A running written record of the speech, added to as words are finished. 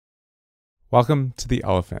Welcome to The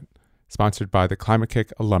Elephant, sponsored by the Climate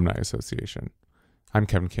Kick Alumni Association. I'm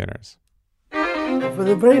Kevin Canners. For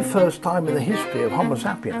the very first time in the history of Homo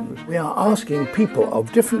sapiens, we are asking people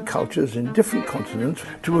of different cultures in different continents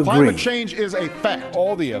to agree. Climate change is a fact.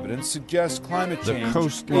 All the evidence suggests climate change the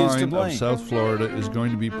coastline of South Florida is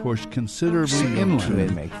going to be pushed considerably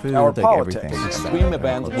inland. Make food, Our they politics, everything. extreme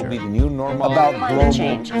events will be the new normal. About Climate global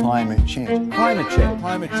change. climate change.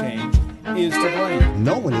 Climate change is to blame.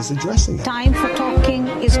 No one is addressing that. Time for talking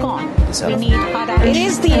is gone. We need hard action. It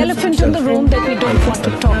is the elephant in the room that we don't want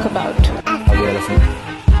to talk about.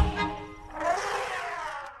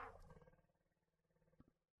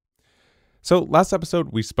 So last episode,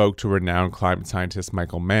 we spoke to renowned climate scientist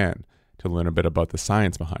Michael Mann to learn a bit about the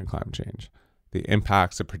science behind climate change, the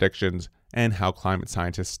impacts of predictions, and how climate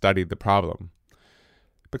scientists studied the problem.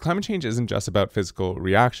 But climate change isn't just about physical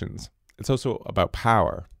reactions. It's also about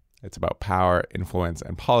power. It's about power, influence,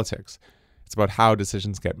 and politics. It's about how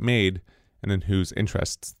decisions get made and in whose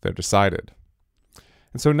interests they're decided.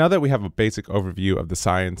 And so now that we have a basic overview of the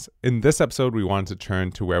science, in this episode we wanted to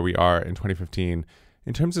turn to where we are in 2015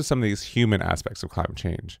 in terms of some of these human aspects of climate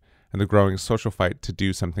change and the growing social fight to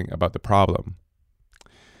do something about the problem.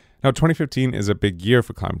 Now, 2015 is a big year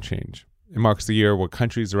for climate change. It marks the year where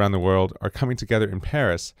countries around the world are coming together in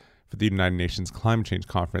Paris for the United Nations Climate Change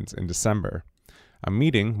Conference in December, a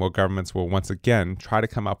meeting where governments will once again try to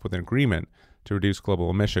come up with an agreement to reduce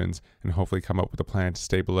global emissions and hopefully come up with a plan to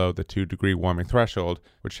stay below the 2-degree warming threshold,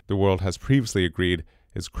 which the world has previously agreed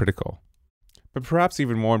is critical. But perhaps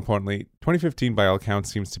even more importantly, 2015 by all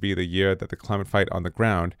accounts seems to be the year that the climate fight on the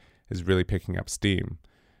ground is really picking up steam.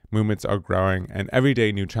 Movements are growing and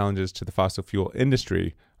everyday new challenges to the fossil fuel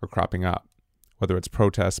industry are cropping up, whether it's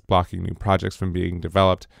protests blocking new projects from being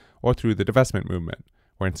developed or through the divestment movement,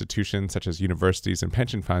 where institutions such as universities and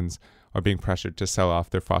pension funds are being pressured to sell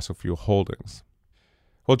off their fossil fuel holdings.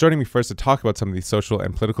 Well, joining me first to talk about some of the social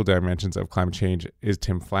and political dimensions of climate change is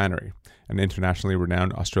Tim Flannery, an internationally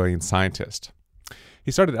renowned Australian scientist.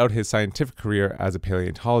 He started out his scientific career as a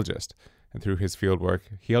paleontologist, and through his fieldwork,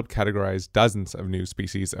 he helped categorize dozens of new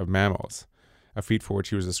species of mammals, a feat for which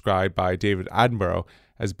he was described by David Attenborough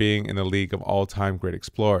as being in the league of all-time great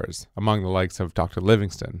explorers, among the likes of Dr.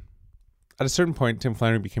 Livingstone. At a certain point, Tim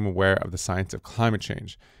Flannery became aware of the science of climate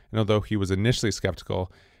change, and although he was initially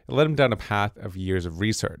skeptical, it led him down a path of years of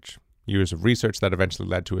research that eventually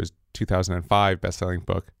led to his 2005 best-selling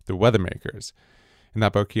book, The Weathermakers. In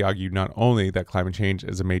that book, he argued not only that climate change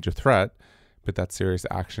is a major threat, but that serious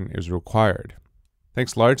action is required.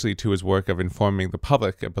 Thanks largely to his work of informing the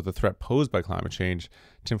public about the threat posed by climate change,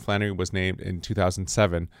 Tim Flannery was named in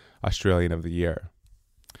 2007 Australian of the Year.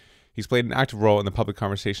 He's played an active role in the public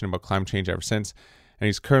conversation about climate change ever since, and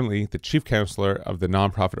he's currently the chief counselor of the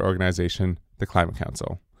nonprofit organization, the Climate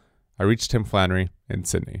Council. I reached Tim Flannery in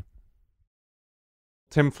Sydney.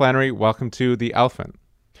 Tim Flannery, welcome to The Elephant.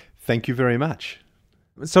 Thank you very much.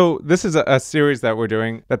 So this is a series that we're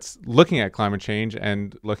doing that's looking at climate change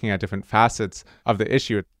and looking at different facets of the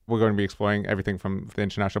issue. We're going to be exploring everything from the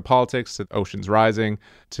international politics to oceans rising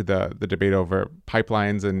to the debate over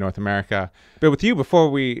pipelines in North America. But with you,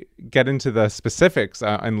 before we get into the specifics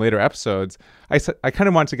in later episodes, I kind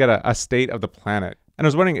of want to get a state of the planet. And I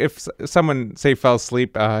was wondering if someone, say, fell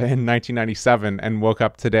asleep in 1997 and woke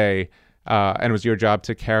up today, and it was your job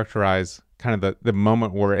to characterize kind of the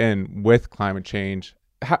moment we're in with climate change.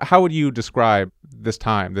 How would you describe this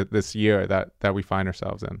time, this year that we find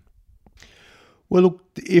ourselves in? Well, look,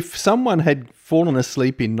 if someone had fallen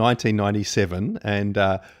asleep in 1997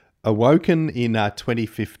 and awoken in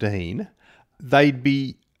 2015, they'd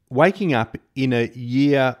be waking up in a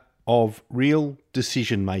year of real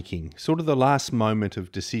decision-making, sort of the last moment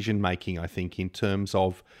of decision-making, I think, in terms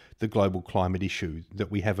of the global climate issue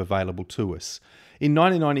that we have available to us. In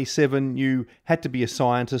 1997, you had to be a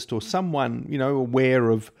scientist or someone,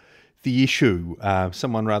 aware of the issue,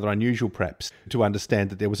 someone rather unusual perhaps, to understand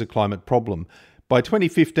that there was a climate problem. By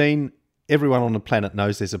 2015, everyone on the planet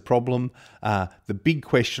knows there's a problem. The big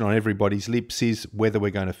question on everybody's lips is whether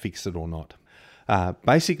we're going to fix it or not.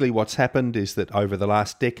 Basically, what's happened is that over the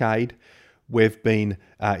last decade, we've been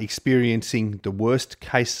experiencing the worst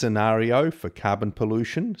case scenario for carbon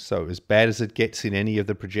pollution, so as bad as it gets in any of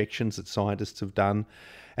the projections that scientists have done.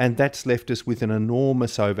 And that's left us with an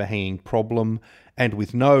enormous overhanging problem and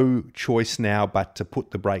with no choice now but to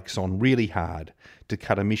put the brakes on really hard to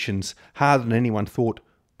cut emissions harder than anyone thought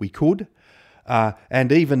we could.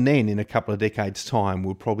 And even then, in a couple of decades' time,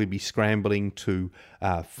 we'll probably be scrambling to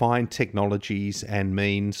find technologies and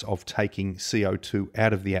means of taking CO2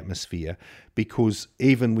 out of the atmosphere, because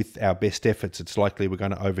even with our best efforts, it's likely we're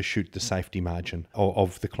going to overshoot the safety margin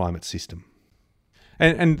of the climate system.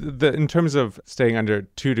 In terms of staying under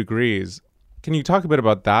 2 degrees, can you talk a bit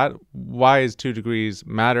about that? Why is 2 degrees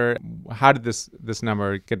matter? How did this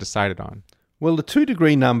number get decided on? Well, the 2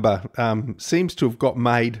 degree number seems to have got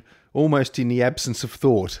made almost in the absence of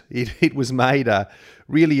thought. It was made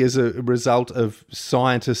really as a result of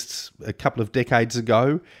scientists a couple of decades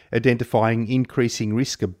ago identifying increasing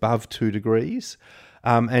risk above 2 degrees.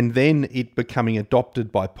 And then it becoming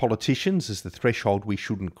adopted by politicians as the threshold we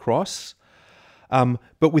shouldn't cross.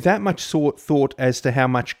 But without much thought as to how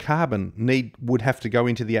much carbon would have to go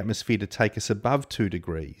into the atmosphere to take us above 2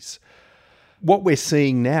 degrees. What we're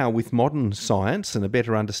seeing now with modern science and a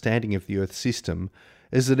better understanding of the Earth system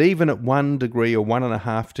is that even at 1 degree or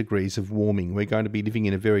 1.5 degrees of warming, we're going to be living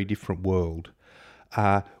in a very different world.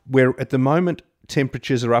 Where at the moment,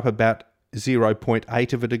 temperatures are up about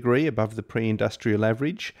 0.8 of a degree above the pre-industrial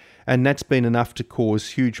average, and that's been enough to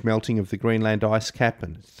cause huge melting of the Greenland ice cap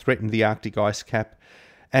and threaten the Arctic ice cap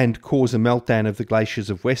and cause a meltdown of the glaciers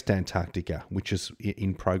of West Antarctica, which is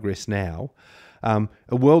in progress now.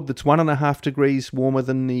 A world that's 1.5 degrees warmer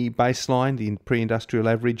than the baseline, the pre-industrial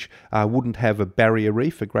average, wouldn't have a barrier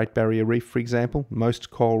reef, a Great Barrier Reef, for example. Most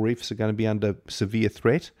coral reefs are going to be under severe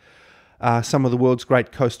threat. Some of the world's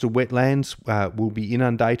great coastal wetlands will be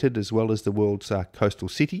inundated, as well as the world's coastal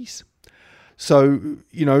cities. So,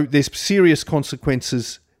 there's serious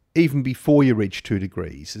consequences even before you reach 2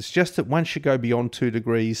 degrees. It's just that once you go beyond 2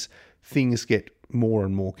 degrees, things get more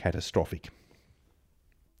and more catastrophic.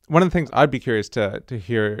 One of the things I'd be curious to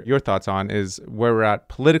hear your thoughts on is where we're at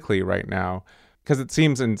politically right now. Because it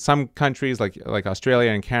seems in some countries like Australia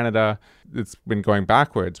and Canada, it's been going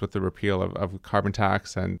backwards with the repeal of carbon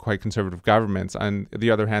tax and quite conservative governments. On the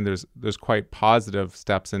other hand, there's quite positive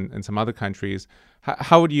steps in some other countries.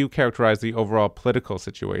 How would you characterize the overall political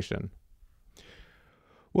situation?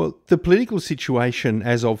 Well, the political situation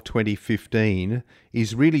as of 2015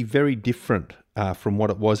 is really very different from what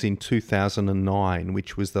it was in 2009,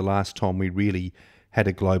 which was the last time we really had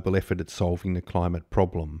a global effort at solving the climate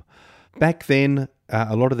problem. Back then,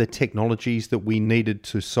 a lot of the technologies that we needed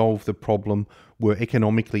to solve the problem were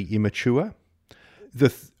economically immature.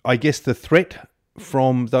 I guess the threat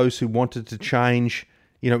from those who wanted to change,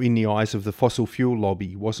 in the eyes of the fossil fuel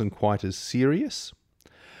lobby, wasn't quite as serious.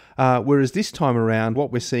 Whereas this time around,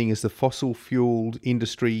 what we're seeing is the fossil fueled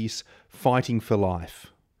industries fighting for life.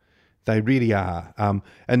 They really are.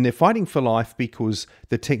 And they're fighting for life because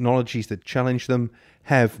the technologies that challenge them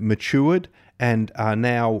have matured and are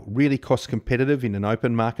now really cost competitive in an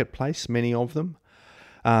open marketplace, many of them.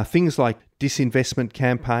 Things like disinvestment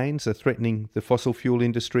campaigns are threatening the fossil fuel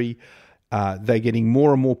industry. They're getting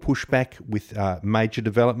more and more pushback with major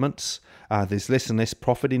developments. There's less and less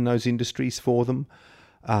profit in those industries for them.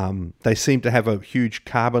 They seem to have a huge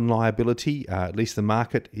carbon liability. At least the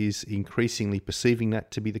market is increasingly perceiving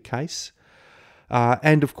that to be the case.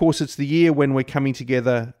 And of course, it's the year when we're coming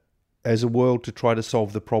together as a world to try to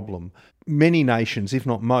solve the problem. Many nations, if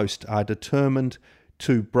not most, are determined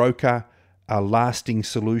to broker a lasting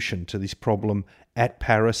solution to this problem at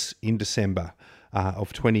Paris in December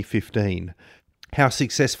of 2015. How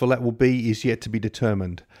successful that will be is yet to be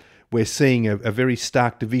determined. We're seeing a very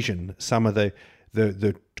stark division. Some of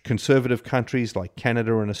the conservative countries like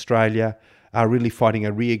Canada and Australia are really fighting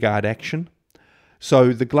a rearguard action.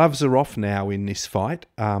 So the gloves are off now in this fight,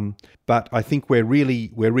 but I think we're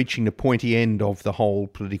reaching the pointy end of the whole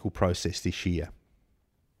political process this year.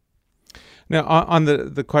 Now, on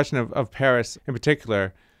the question of Paris in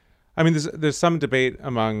particular, I mean, there's some debate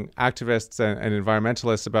among activists and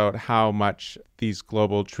environmentalists about how much these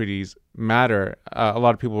global treaties matter. A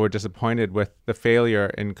lot of people were disappointed with the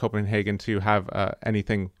failure in Copenhagen to have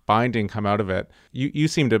anything binding come out of it. You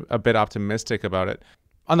seemed a bit optimistic about it.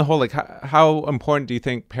 On the whole, like, how important do you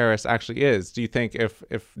think Paris actually is? Do you think if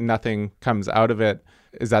nothing comes out of it,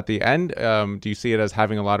 is that the end? Do you see it as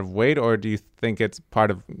having a lot of weight, or do you think it's part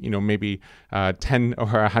of, maybe 10 or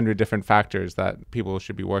 100 different factors that people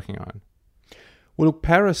should be working on? Well, look,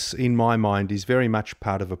 Paris, in my mind, is very much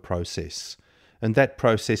part of a process. And that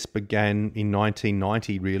process began in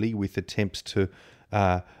 1990, really, with attempts to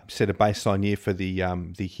set a baseline year for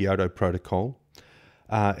the Kyoto Protocol.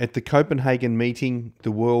 At the Copenhagen meeting,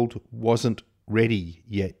 the world wasn't ready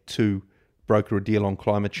yet to broker a deal on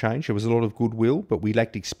climate change. There was a lot of goodwill, but we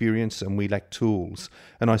lacked experience and we lacked tools.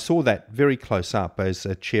 And I saw that very close up as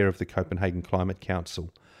a chair of the Copenhagen Climate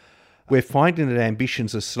Council. We're finding that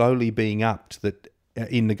ambitions are slowly being upped, that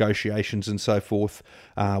in negotiations and so forth,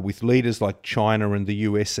 with leaders like China and the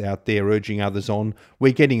US out there urging others on,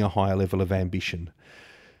 we're getting a higher level of ambition.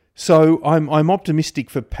 So I'm optimistic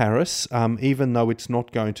for Paris, even though it's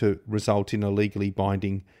not going to result in a legally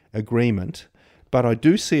binding agreement. But I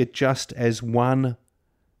do see it just as one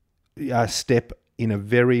step in a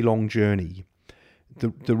very long journey.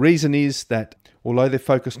 The reason is that although they're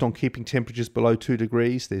focused on keeping temperatures below 2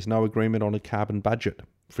 degrees, there's no agreement on a carbon budget,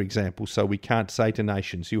 for example. So we can't say to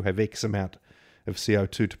nations, you have X amount of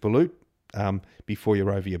CO2 to pollute before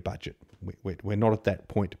you're over your budget. We're not at that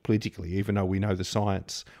point politically, even though we know the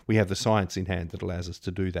science. We have the science in hand that allows us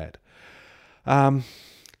to do that. And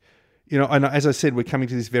as I said, we're coming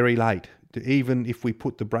to this very late. Even if we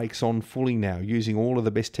put the brakes on fully now, using all of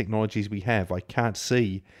the best technologies we have, I can't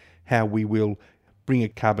see how we will bring a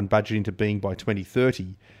carbon budget into being by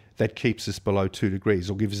 2030 that keeps us below 2 degrees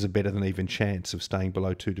or gives us a better than even chance of staying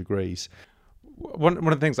below 2 degrees. One of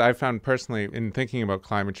the things I've found personally in thinking about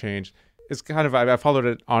climate change is I've followed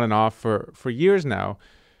it on and off for years now,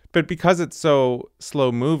 but because it's so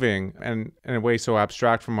slow moving and in a way so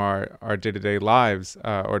abstract from our day-to-day lives,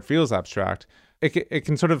 or it feels abstract, it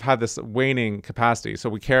can sort of have this waning capacity. So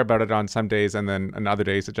we care about it on some days, and then on other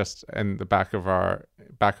days it just in the back of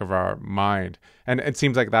our mind. And it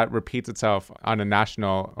seems like that repeats itself on a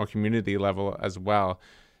national or community level as well.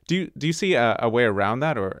 Do you see a way around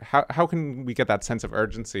that, or how can we get that sense of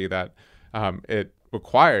urgency that it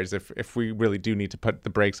requires if we really do need to put the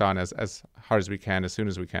brakes on as hard as we can, as soon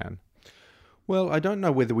as we can? Well, I don't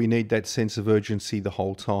know whether we need that sense of urgency the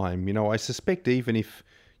whole time. I suspect even if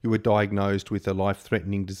you were diagnosed with a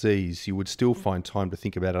life-threatening disease, you would still find time to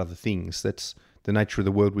think about other things. That's the nature of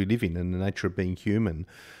the world we live in and the nature of being human.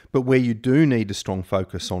 But where you do need a strong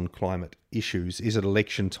focus on climate issues is at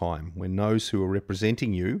election time, when those who are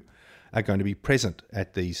representing you are going to be present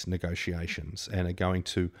at these negotiations and are going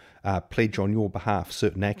to pledge on your behalf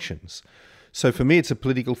certain actions. So for me, it's a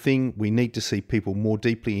political thing. We need to see people more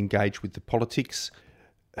deeply engaged with the politics.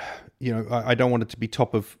 I don't want it to be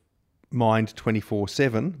top of mind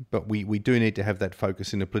 24/7, but we do need to have that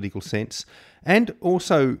focus in a political sense and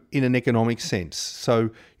also in an economic sense. So,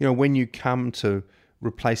 when you come to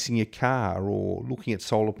replacing your car or looking at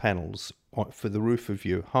solar panels for the roof of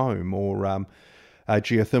your home or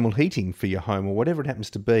geothermal heating for your home or whatever it happens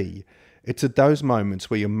to be, it's at those moments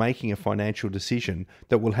where you're making a financial decision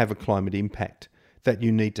that will have a climate impact that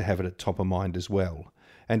you need to have it at top of mind as well.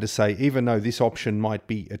 And to say, even though this option might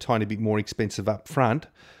be a tiny bit more expensive up front,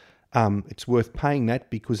 it's worth paying that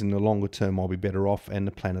because in the longer term I'll be better off and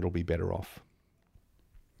the planet will be better off.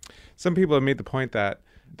 Some people have made the point that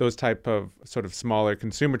those type of sort of smaller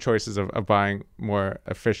consumer choices of buying more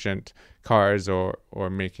efficient cars or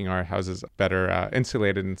making our houses better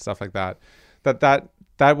insulated and stuff like that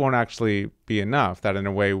won't actually be enough. That in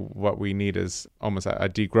a way what we need is almost a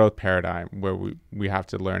degrowth paradigm where we have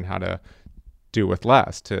to learn how to do with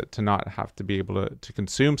less, to not have to be able to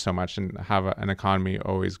consume so much and have an economy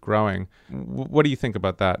always growing. What do you think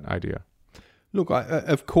about that idea? Look,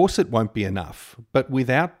 of course it won't be enough, but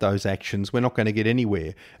without those actions, we're not going to get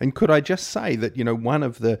anywhere. And could I just say that, one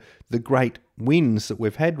of the great wins that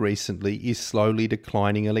we've had recently is slowly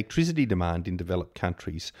declining electricity demand in developed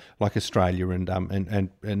countries like Australia and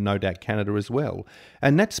no doubt Canada as well.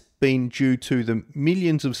 And that's been due to the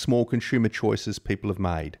millions of small consumer choices people have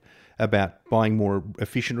made about buying more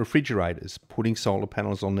efficient refrigerators, putting solar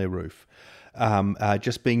panels on their roof,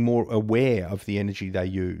 just being more aware of the energy they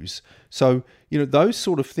use. So, those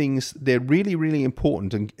sort of things, they're really, really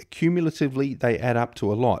important, and cumulatively they add up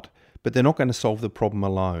to a lot, but they're not going to solve the problem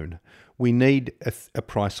alone. We need a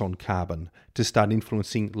price on carbon to start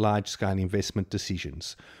influencing large-scale investment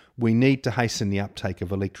decisions. We need to hasten the uptake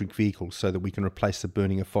of electric vehicles so that we can replace the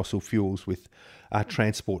burning of fossil fuels with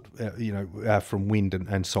transport, from wind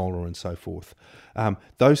and solar and so forth.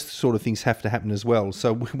 Those sort of things have to happen as well.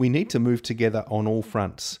 So we need to move together on all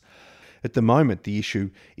fronts. At the moment, the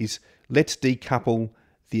issue is let's decouple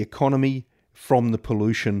the economy from the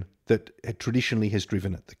pollution that traditionally has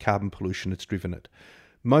driven it, the carbon pollution that's driven it.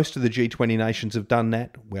 Most of the G20 nations have done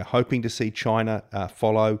that. We're hoping to see China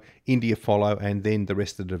follow, India follow, and then the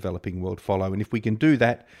rest of the developing world follow. And if we can do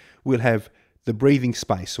that, we'll have the breathing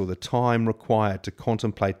space or the time required to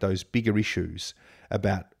contemplate those bigger issues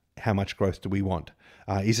about how much growth do we want.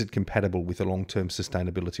 Is it compatible with the long-term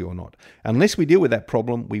sustainability or not? Unless we deal with that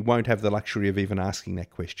problem, we won't have the luxury of even asking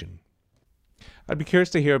that question. I'd be curious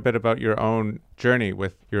to hear a bit about your own journey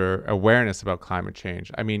with your awareness about climate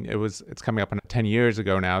change. I mean, it's coming up on 10 years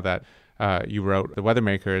ago now that you wrote The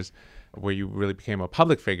Weathermakers, where you really became a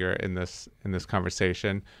public figure in this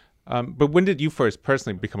conversation. But when did you first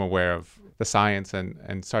personally become aware of the science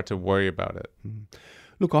and start to worry about it?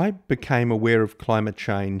 Look, I became aware of climate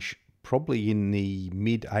change probably in the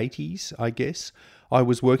mid-'80s, I guess. I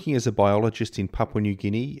was working as a biologist in Papua New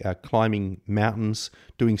Guinea, climbing mountains,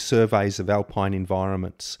 doing surveys of alpine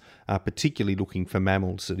environments, particularly looking for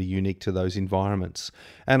mammals that are unique to those environments.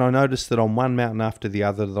 And I noticed that on one mountain after the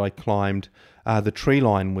other that I climbed, the tree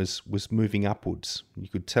line was moving upwards. You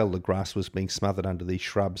could tell the grass was being smothered under these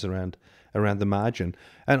shrubs around the margin.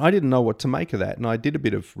 And I didn't know what to make of that. And I did a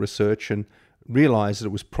bit of research and realised that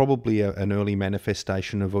it was probably an early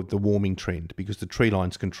manifestation of the warming trend, because the tree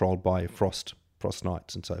line's controlled by frost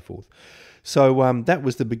nights and so forth. So that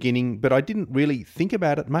was the beginning, but I didn't really think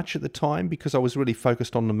about it much at the time because I was really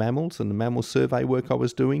focused on the mammals and the mammal survey work I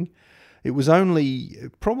was doing. It was only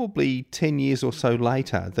probably 10 years or so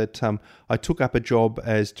later that I took up a job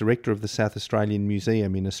as director of the South Australian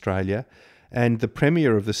Museum in Australia, and the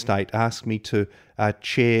Premier of the state asked me to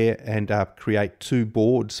chair and create two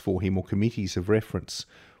boards for him, or committees of reference,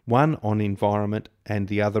 one on environment and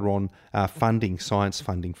the other on funding, science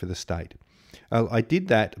funding for the state. I did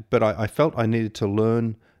that, but I felt I needed to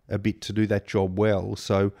learn a bit to do that job well,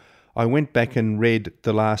 so I went back and read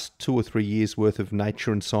the last 2 or 3 years' worth of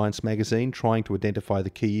Nature and Science magazine, trying to identify the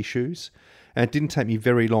key issues. And it didn't take me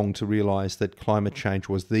very long to realise that climate change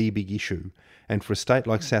was the big issue. And for a state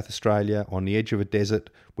like South Australia, on the edge of a desert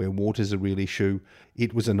where water's a real issue,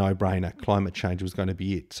 it was a no-brainer. Climate change was going to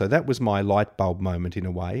be it. So that was my light bulb moment in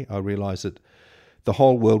a way. I realised that the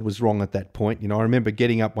whole world was wrong at that point. You know, I remember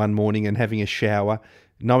getting up one morning and having a shower,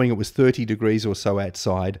 knowing it was 30 degrees or so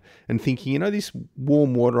outside, and thinking, you know, this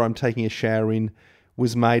warm water I'm taking a shower in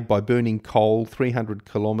was made by burning coal 300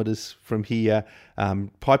 kilometres from here,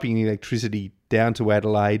 piping electricity down to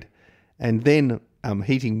Adelaide, and then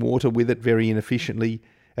heating water with it very inefficiently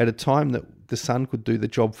at a time that the sun could do the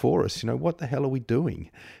job for us. You know, what the hell are we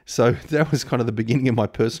doing? So that was kind of the beginning of my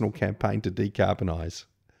personal campaign to decarbonise.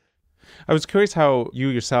 I was curious how you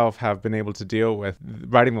yourself have been able to deal with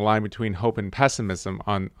writing the line between hope and pessimism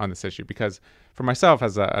on this issue, because for myself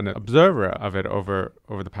as an observer of it over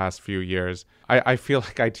the past few years, I feel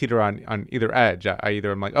like I teeter on either edge. I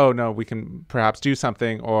either am like, oh no, we can perhaps do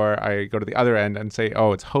something, or I go to the other end and say,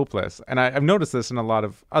 oh, it's hopeless. And I've noticed this in a lot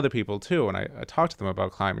of other people too, when I talk to them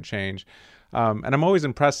about climate change. And I'm always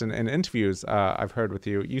impressed in interviews I've heard with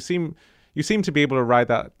you. You seem to be able to ride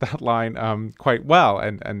that line quite well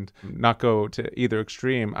and not go to either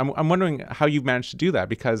extreme. I'm wondering how you managed to do that,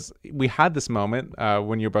 because we had this moment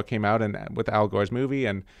when your book came out and with Al Gore's movie,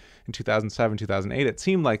 and in 2007, 2008, it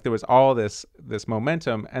seemed like there was all this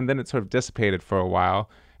momentum, and then it sort of dissipated for a while,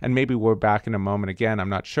 and maybe we're back in a moment again. I'm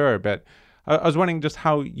not sure, but I was wondering just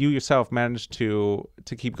how you yourself managed to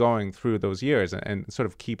keep going through those years and sort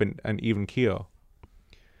of keep an even keel.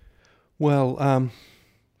 Well,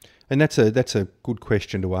 and that's a good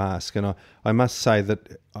question to ask. And I must say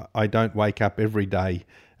that I don't wake up every day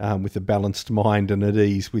with a balanced mind and at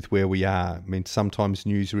ease with where we are. I mean, sometimes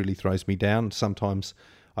news really throws me down. Sometimes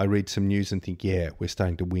I read some news and think, yeah, we're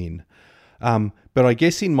starting to win. But I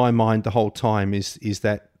guess in my mind the whole time is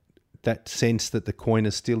that sense that the coin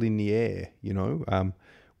is still in the air. You know,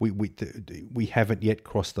 we haven't yet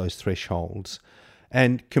crossed those thresholds.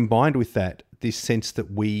 And combined with that, this sense that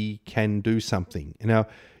we can do something. Now,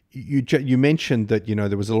 you mentioned that, you know,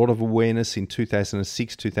 there was a lot of awareness in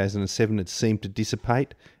 2006, 2007. It seemed to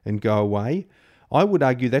dissipate and go away. I would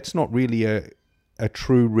argue that's not really a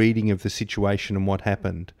true reading of the situation and what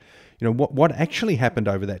happened. You know, what actually happened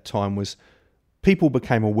over that time was people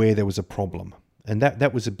became aware there was a problem, and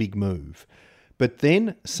that was a big move. But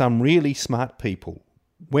then some really smart people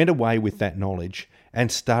went away with that knowledge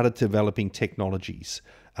and started developing technologies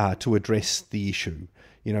to address the issue.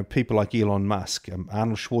 You know, people like Elon Musk,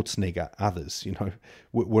 Arnold Schwarzenegger, others, you know,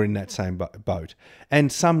 were in that same boat.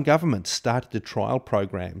 And some governments started to trial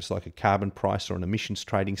programs like a carbon price or an emissions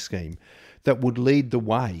trading scheme that would lead the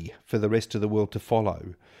way for the rest of the world to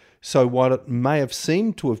follow. So while it may have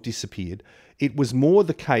seemed to have disappeared, it was more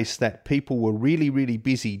the case that people were really, really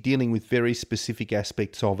busy dealing with very specific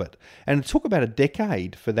aspects of it. And it took about a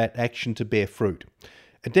decade for that action to bear fruit.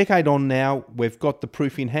 A decade on now, we've got the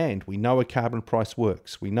proof in hand. We know a carbon price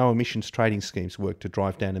works. We know emissions trading schemes work to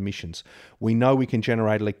drive down emissions. We know we can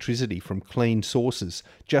generate electricity from clean sources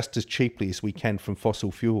just as cheaply as we can from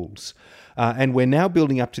fossil fuels. And we're now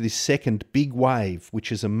building up to this second big wave,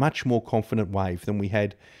 which is a much more confident wave than we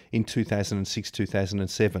had in 2006,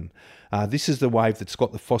 2007. This is the wave that's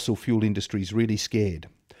got the fossil fuel industries really scared.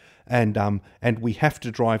 And we have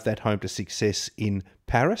to drive that home to success in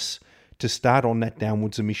Paris, to start on that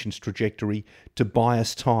downwards emissions trajectory, to buy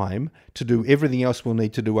us time to do everything else we'll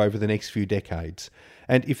need to do over the next few decades.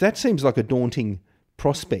 And if that seems like a daunting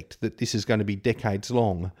prospect, that this is going to be decades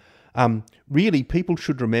long, really people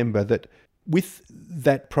should remember that with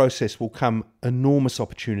that process will come enormous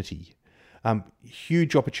opportunity.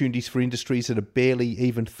 Huge opportunities for industries that are barely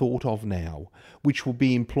even thought of now, which will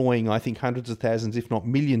be employing, I think, hundreds of thousands, if not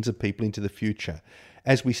millions of people into the future,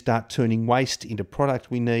 as we start turning waste into product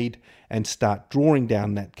we need and start drawing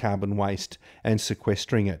down that carbon waste and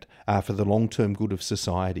sequestering it for the long-term good of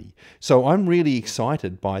society. So I'm really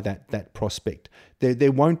excited by that prospect.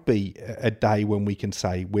 There won't be a day when we can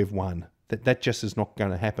say we've won. That just is not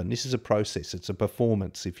going to happen. This is a process. It's a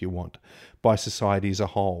performance, if you want, by society as a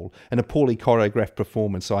whole. And a poorly choreographed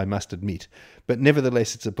performance, I must admit. But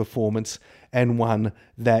nevertheless, it's a performance, and one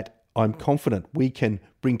that I'm confident we can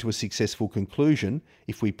bring to a successful conclusion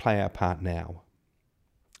if we play our part now.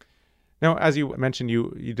 Now, as you mentioned,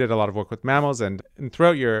 you did a lot of work with mammals, and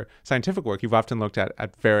throughout your scientific work, you've often looked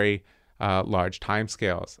at very large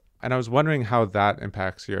timescales. And I was wondering how that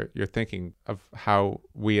impacts your thinking of how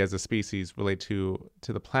we as a species relate to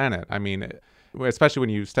the planet. I mean, especially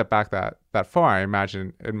when you step back that far, I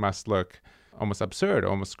imagine it must look almost absurd,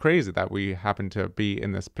 almost crazy that we happen to be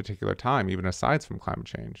in this particular time, even aside from climate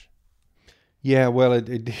change. Yeah, well,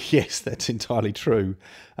 yes, that's entirely true.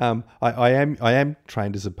 I am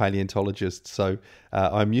trained as a paleontologist, so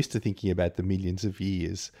I'm used to thinking about the millions of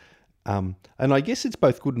years. And I guess it's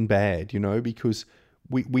both good and bad, because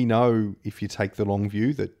we know, if you take the long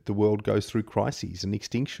view, that the world goes through crises and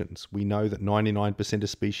extinctions. We know that 99% of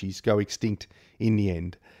species go extinct in the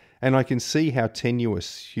end. And I can see how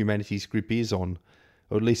tenuous humanity's grip is on,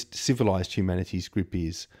 or at least civilized humanity's grip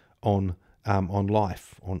is on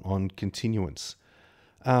life, on continuance.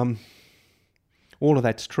 All of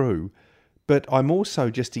that's true. But I'm also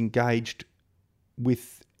just engaged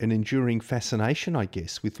with an enduring fascination, I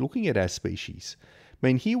guess, with looking at our species. I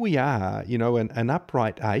mean, here we are, an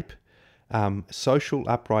upright ape, social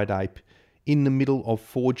upright ape, in the middle of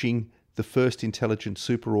forging the first intelligent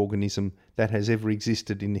superorganism that has ever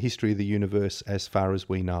existed in the history of the universe as far as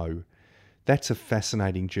we know. That's a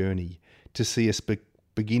fascinating journey to see us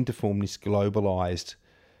begin to form this globalised,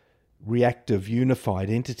 reactive, unified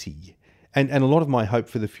entity. And a lot of my hope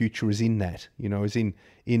for the future is in that, is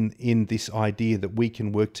in this idea that we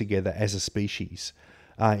can work together as a species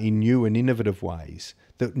in new and innovative ways,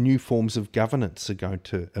 that new forms of governance are going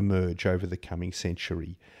to emerge over the coming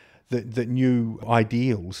century, that new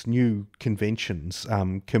ideals, new conventions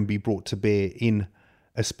can be brought to bear in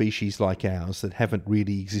a species like ours that haven't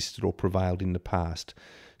really existed or prevailed in the past.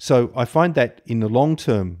 So I find that in the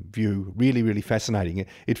long-term view really, really fascinating.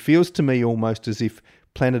 It feels to me almost as if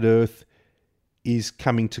planet Earth is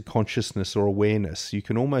coming to consciousness or awareness. You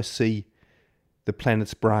can almost see the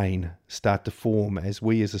planet's brain start to form as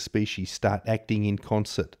we as a species start acting in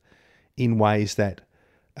concert in ways that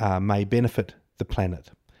may benefit the planet.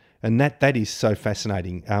 And that is so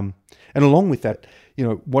fascinating. And along with that,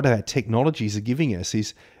 what our technologies are giving us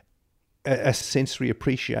is a sensory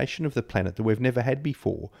appreciation of the planet that we've never had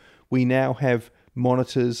before. We now have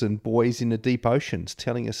monitors and buoys in the deep oceans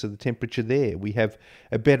telling us of the temperature there. We have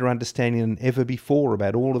a better understanding than ever before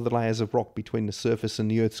about all of the layers of rock between the surface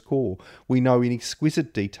and the Earth's core. We know in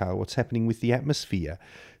exquisite detail what's happening with the atmosphere.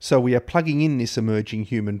 So we are plugging in this emerging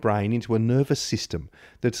human brain into a nervous system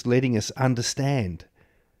that's letting us understand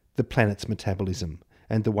the planet's metabolism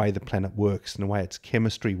and the way the planet works and the way its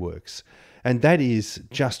chemistry works. And that is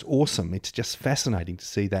just awesome. It's just fascinating to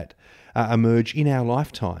see that emerge in our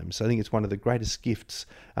lifetimes. I think it's one of the greatest gifts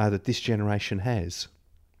that this generation has.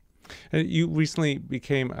 You recently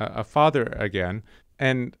became a father again,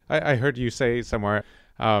 and I heard you say somewhere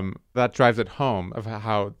that drives it home of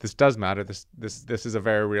how this does matter. This is a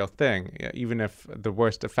very real thing. Even if the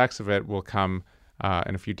worst effects of it will come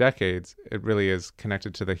in a few decades, it really is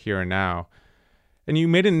connected to the here and now. And you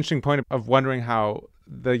made an interesting point of wondering how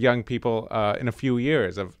the young people in a few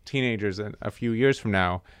years, of teenagers in a few years from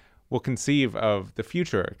now, will conceive of the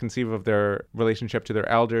future, conceive of their relationship to their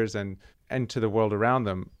elders and to the world around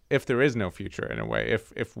them, if there is no future in a way,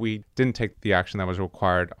 if we didn't take the action that was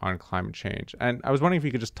required on climate change. And I was wondering if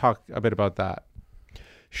you could just talk a bit about that.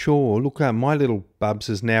 Sure. Look, my little Bubs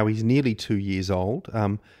he's nearly 2 years old.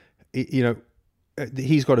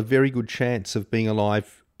 He's got a very good chance of being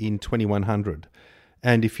alive in 2100.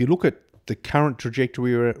 And if you look at the current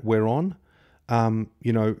trajectory we're on,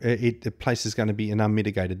 the place is going to be an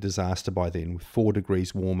unmitigated disaster by then, with 4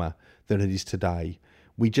 degrees warmer than it is today.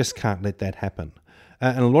 We just can't let that happen.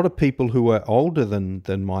 And a lot of people who are older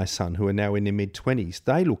than my son, who are now in their mid-20s,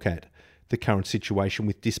 they look at the current situation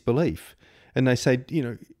with disbelief. And they say,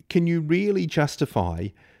 can you really justify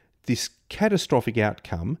this catastrophic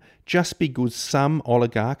outcome just because some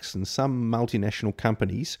oligarchs and some multinational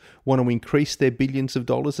companies want to increase their billions of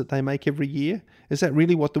dollars that they make every year? Is that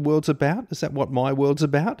really what the world's about? Is that what my world's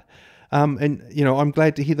about? And, I'm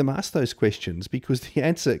glad to hear them ask those questions, because the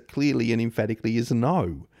answer clearly and emphatically is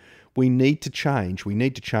no. We need to change. We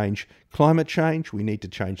need to change climate change. We need to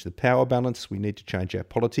change the power balance. We need to change our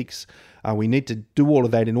politics. We need to do all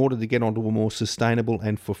of that in order to get onto a more sustainable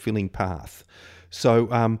and fulfilling path.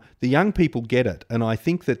 So the young people get it, and I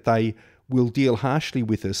think that they will deal harshly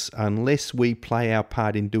with us unless we play our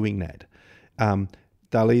part in doing that.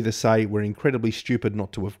 They'll either say we're incredibly stupid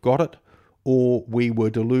not to have got it, or we were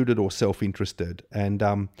deluded or self-interested. And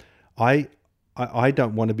I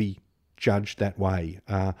don't want to be judged that way.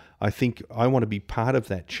 I think I want to be part of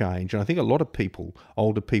that change. And I think a lot of people,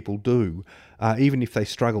 older people, do, even if they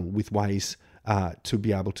struggle with ways to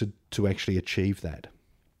be able to actually achieve that.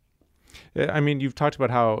 I mean, you've talked about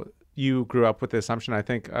how you grew up with the assumption, I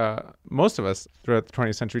think most of us throughout the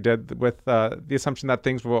 20th century did, with the assumption that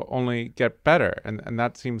things will only get better. And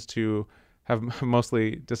that seems to have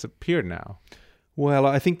mostly disappeared now. Well,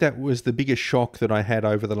 I think that was the biggest shock that I had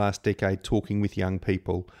over the last decade talking with young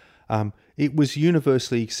people. It was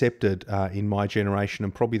universally accepted in my generation,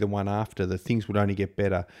 and probably the one after, that things would only get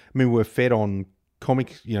better. I mean, we were fed on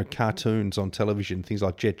comics, cartoons on television, things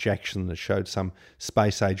like Jet Jackson that showed some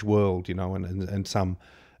space-age world, and some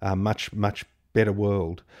much, much better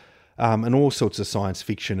world. And all sorts of science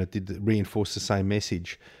fiction that did reinforce the same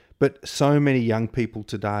message. But so many young people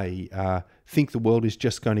today think the world is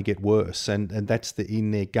just going to get worse, and that's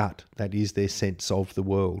in their gut. That is their sense of the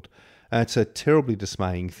world. It's a terribly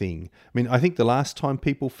dismaying thing. I mean, I think the last time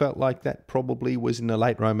people felt like that probably was in the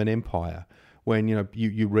late Roman Empire, when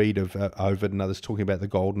you read of Ovid and others talking about the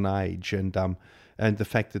Golden Age, and the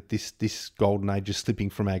fact that this Golden Age is slipping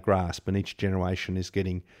from our grasp, and each generation is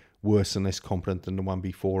getting worse and less competent than the one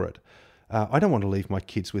before it. I don't want to leave my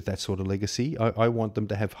kids with that sort of legacy. I want them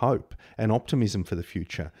to have hope and optimism for the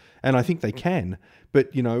future. And I think they can.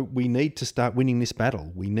 But, we need to start winning this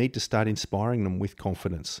battle. We need to start inspiring them with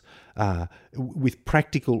confidence, with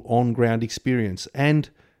practical on-ground experience, and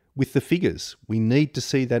with the figures. We need to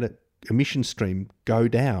see that emission stream go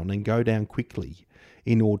down, and go down quickly,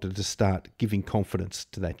 in order to start giving confidence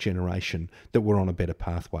to that generation that we're on a better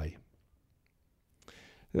pathway.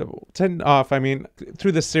 To end off, I mean,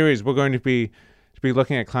 through this series, we're going to be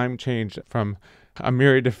looking at climate change from a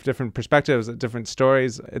myriad of different perspectives, different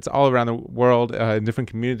stories. It's all around the world, in different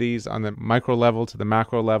communities, on the micro level to the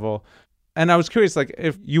macro level. And I was curious,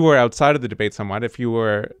 if you were outside of the debate somewhat, if you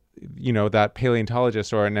were, that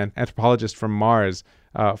paleontologist or an anthropologist from Mars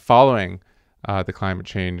following the climate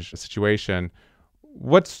change situation,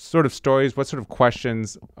 what sort of stories, what sort of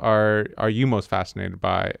questions are you most fascinated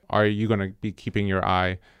by? Are you going to be keeping your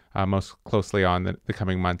eye most closely on the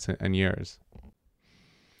coming months and years?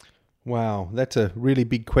 Wow, that's a really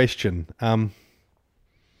big question. I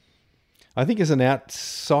think as an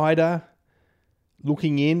outsider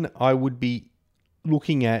looking in, I would be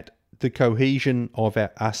looking at the cohesion of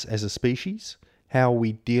us as a species. How are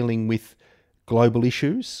we dealing with global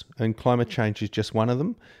issues? And climate change is just one of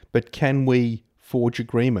them. But can we forge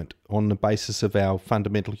agreement on the basis of our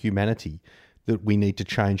fundamental humanity that we need to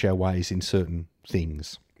change our ways in certain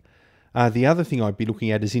things? The other thing I'd be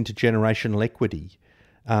looking at is intergenerational equity.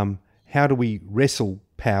 How do we wrestle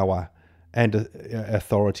power and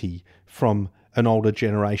authority from an older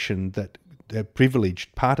generation, that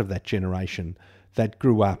privileged part of that generation that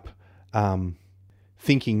grew up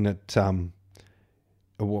thinking that,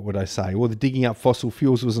 what would I say? Well, the digging up fossil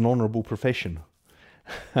fuels was an honourable profession.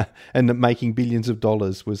 And that making billions of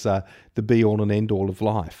dollars was the be-all and end-all of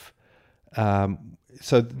life.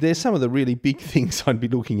 So there's some of the really big things I'd be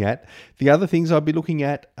looking at. The other things I'd be looking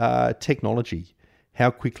at are technology. How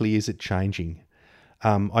quickly is it changing?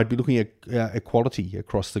 I'd be looking at equality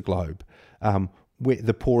across the globe. Where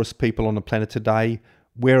the poorest people on the planet today,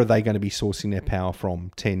 where are they going to be sourcing their power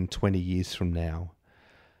from 10, 20 years from now?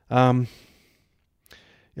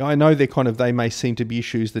 I know they may seem to be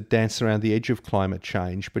issues that dance around the edge of climate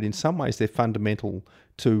change, but in some ways they're fundamental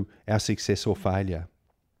to our success or failure.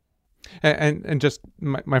 And just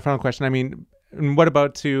my final question, I mean, what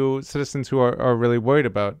about to citizens who are really worried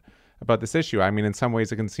about this issue? I mean, in some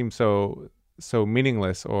ways it can seem so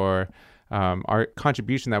meaningless, or our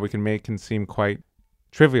contribution that we can make can seem quite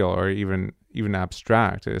trivial or even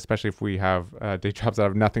abstract, especially if we have day jobs that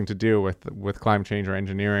have nothing to do with climate change or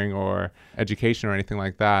engineering or education or anything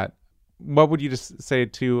like that. What would you just say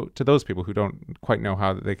to those people who don't quite know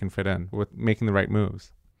how they can fit in with making the right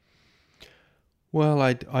moves? Well,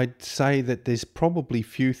 I'd say that there's probably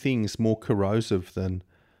few things more corrosive than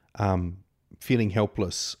feeling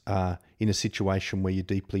helpless in a situation where you're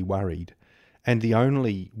deeply worried. And the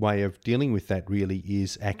only way of dealing with that really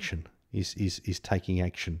is action, is taking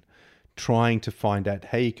action, trying to find out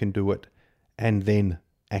how you can do it and then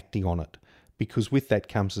acting on it. Because with that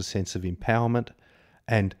comes a sense of empowerment,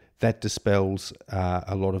 and that dispels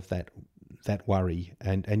a lot of that worry,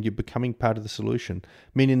 and you're becoming part of the solution.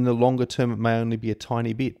 I mean, in the longer term, it may only be a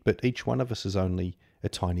tiny bit, but each one of us is only a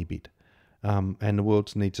tiny bit. And the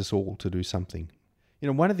world needs us all to do something. You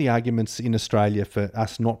know, one of the arguments in Australia for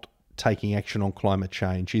us not taking action on climate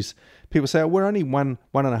change is people say, oh, we're only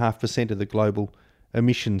 1.5% of the global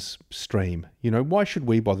emissions stream. You know, why should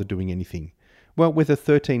we bother doing anything? Well, we're the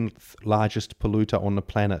 13th largest polluter on the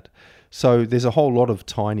planet. So there's a whole lot of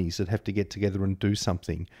tinies that have to get together and do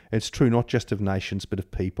something. It's true not just of nations, but of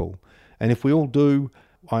people. And if we all do,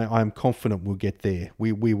 I'm confident we'll get there.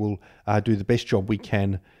 We will do the best job we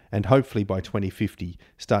can, and hopefully by 2050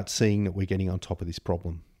 start seeing that we're getting on top of this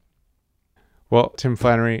problem. Well, Tim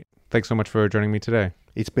Flannery, thanks so much for joining me today.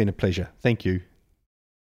 It's been a pleasure. Thank you.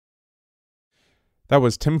 That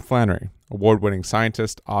was Tim Flannery, award-winning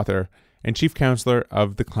scientist, author, and chief counselor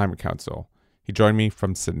of the Climate Council. He joined me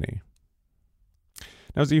from Sydney.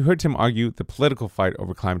 Now, as you heard Tim argue, the political fight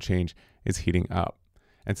over climate change is heating up.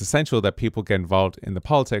 And it's essential that people get involved in the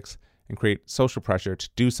politics and create social pressure to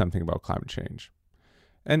do something about climate change.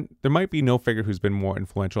 And there might be no figure who's been more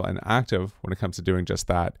influential and active when it comes to doing just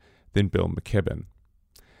that than Bill McKibben.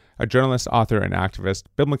 A journalist, author, and activist,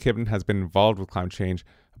 Bill McKibben has been involved with climate change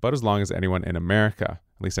about as long as anyone in America,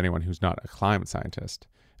 at least anyone who's not a climate scientist.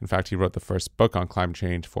 In fact, he wrote the first book on climate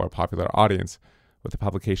change for a popular audience with the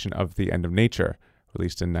publication of The End of Nature,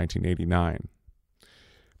 released in 1989.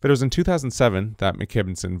 But it was in 2007 that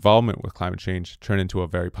McKibben's involvement with climate change turned into a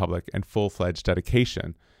very public and full-fledged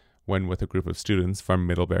dedication when, with a group of students from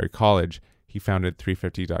Middlebury College, he founded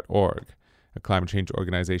 350.org, a climate change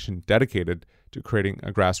organization dedicated to creating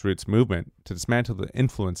a grassroots movement to dismantle the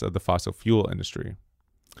influence of the fossil fuel industry.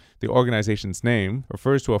 The organization's name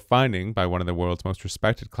refers to a finding by one of the world's most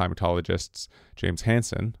respected climatologists, James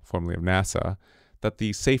Hansen, formerly of NASA, that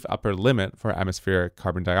the safe upper limit for atmospheric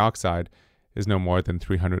carbon dioxide is no more than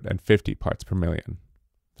 350 parts per million.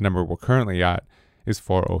 The number we're currently at is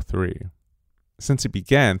 403. Since it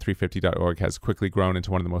began, 350.org has quickly grown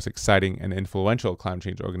into one of the most exciting and influential climate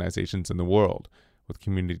change organizations in the world, with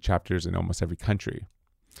community chapters in almost every country.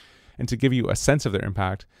 And to give you a sense of their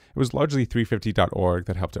impact, it was largely 350.org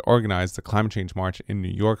that helped to organize the Climate Change March in New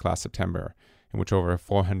York last September, in which over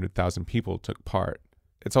 400,000 people took part.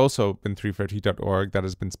 It's also been 350.org that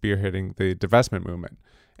has been spearheading the divestment movement,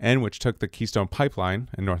 and which took the Keystone Pipeline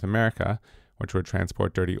in North America, which would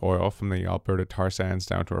transport dirty oil from the Alberta tar sands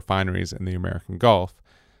down to refineries in the American Gulf,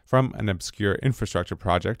 from an obscure infrastructure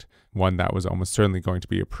project, one that was almost certainly going to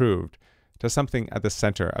be approved, to something at the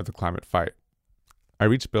center of the climate fight. I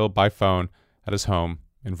reached Bill by phone at his home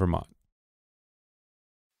in Vermont.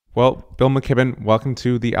 Well, Bill McKibben, welcome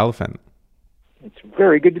to The Elephant. It's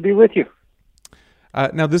very good to be with you.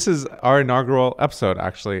 Now, this is our inaugural episode,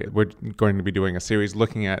 actually. We're going to be doing a series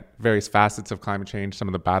looking at various facets of climate change, some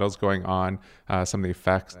of the battles going on, some of the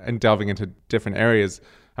effects, and delving into different areas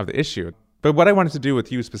of the issue. But what I wanted to do with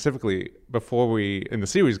you specifically, before we, in the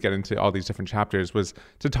series, get into all these different chapters, was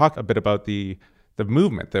to talk a bit about the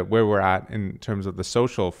movement, that where we're at in terms of the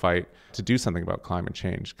social fight to do something about climate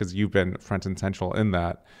change, because you've been front and central in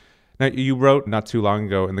that. Now, you wrote not too long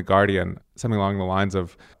ago in The Guardian something along the lines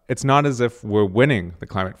of, it's not as if we're winning the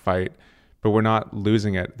climate fight, but we're not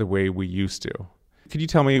losing it the way we used to. Could you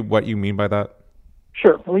tell me what you mean by that?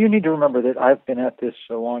 Sure. Well, you need to remember that I've been at this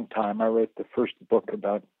a long time. I wrote the first book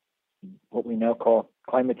about what we now call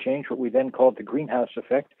climate change, what we then called the greenhouse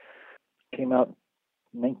effect. It came out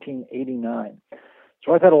in 1989.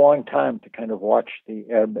 So I've had a long time to kind of watch the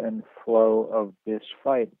ebb and flow of this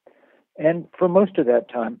fight. And for most of that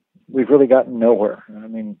time, we've really gotten nowhere. I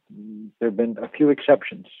mean, there have been a few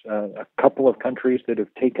exceptions, a couple of countries that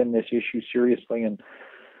have taken this issue seriously and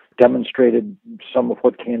demonstrated some of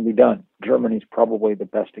what can be done. Germany's probably the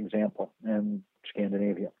best example, and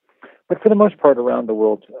Scandinavia. But for the most part around the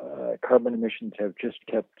world, carbon emissions have just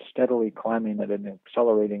kept steadily climbing at an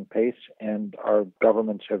accelerating pace, and our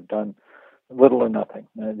governments have done little or nothing.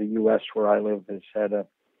 The U.S., where I live, has had a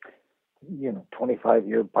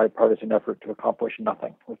 25-year bipartisan effort to accomplish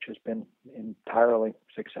nothing, which has been entirely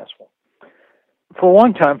successful. For a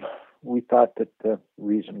long time, we thought that the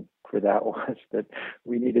reason for that was that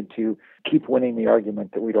we needed to keep winning the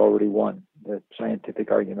argument that we'd already won, the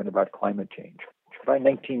scientific argument about climate change. By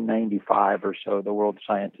 1995 or so, the world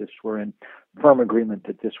scientists were in firm agreement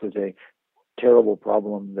that this was a terrible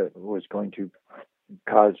problem that was going to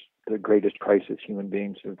caused the greatest crisis human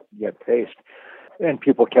beings have yet faced. And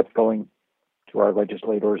people kept going to our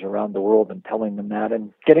legislators around the world and telling them that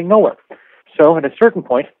and getting nowhere. So at a certain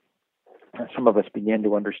point, some of us began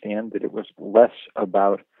to understand that it was less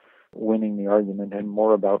about winning the argument and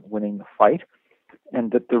more about winning the fight,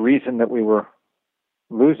 and that the reason that we were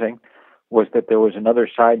losing was that there was another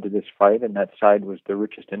side to this fight, and that side was the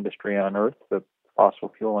richest industry on earth, the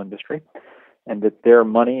fossil fuel industry, and that their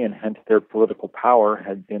money and hence their political power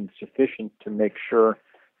had been sufficient to make sure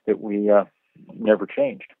that we never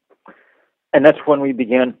changed. And that's when we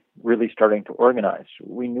began really starting to organize.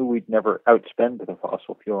 We knew we'd never outspend the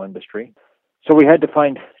fossil fuel industry, so we had to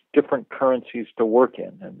find different currencies to work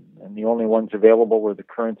in, and the only ones available were the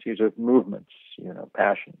currencies of movements,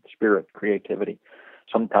 passion, spirit, creativity,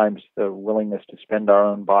 sometimes the willingness to spend our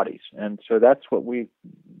own bodies. And so that's what we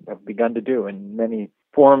have begun to do in many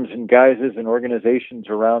forms and guises and organizations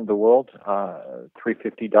around the world.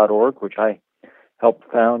 350.org, which I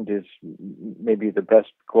helped found, is maybe the best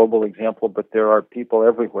global example, but there are people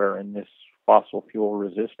everywhere in this fossil fuel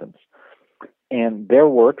resistance. And their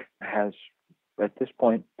work has, at this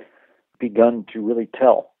point, begun to really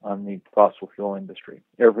tell on the fossil fuel industry.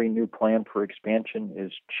 Every new plan for expansion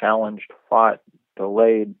is challenged, fought,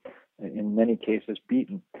 delayed, in many cases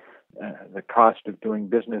beaten. The cost of doing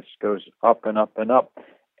business goes up and up and up.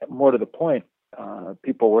 More to the point,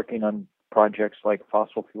 people working on projects like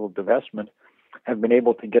fossil fuel divestment have been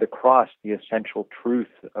able to get across the essential truth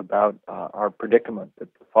about our predicament,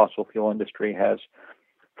 that the fossil fuel industry has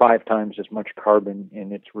 5 times as much carbon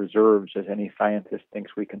in its reserves as any scientist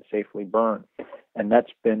thinks we can safely burn. And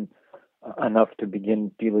that's been enough to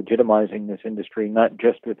begin delegitimizing this industry, not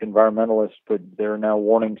just with environmentalists, but there are now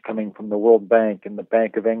warnings coming from the World Bank and the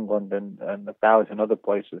Bank of England and 1,000 other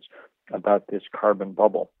places about this carbon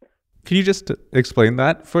bubble. Can you just explain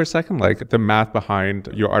that for a second, like the math behind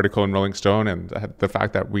your article in Rolling Stone and the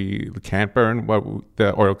fact that we can't burn what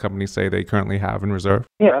the oil companies say they currently have in reserve?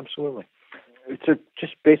 Yeah, absolutely. It's a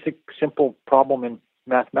just basic, simple problem in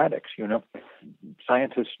mathematics,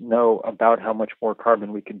 Scientists know about how much more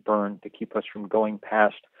carbon we could burn to keep us from going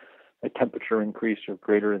past a temperature increase of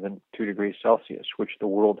greater than 2 degrees Celsius, which the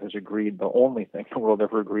world has agreed, the only thing the world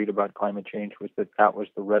ever agreed about climate change was that was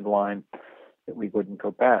the red line that we wouldn't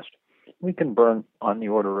go past. We can burn on the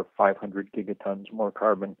order of 500 gigatons more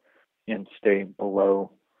carbon and stay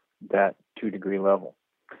below that 2-degree level.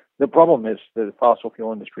 The problem is the fossil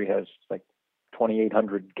fuel industry has like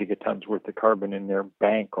 2,800 gigatons worth of carbon in their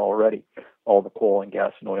bank already, all the coal and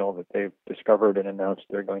gas and oil that they've discovered and announced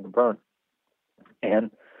they're going to burn.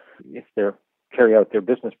 And if they carry out their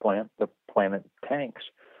business plan, the planet tanks.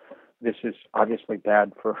 This is obviously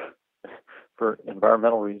bad for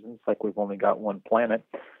environmental reasons, like we've only got one planet.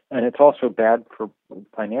 And it's also bad for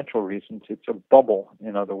financial reasons. It's a bubble,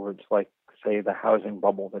 in other words, like, say, the housing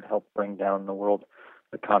bubble that helped bring down the world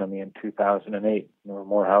economy in 2008. There were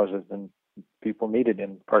more houses than people needed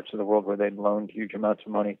in parts of the world where they'd loaned huge amounts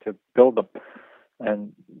of money to build them.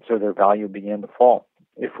 And so their value began to fall.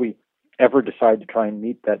 If we ever decide to try and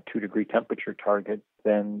meet that 2-degree temperature target,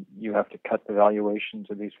 then you have to cut the valuations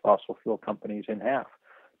of these fossil fuel companies in half.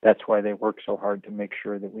 That's why they work so hard to make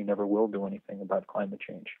sure that we never will do anything about climate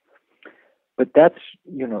change. But that's,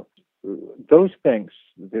 those things,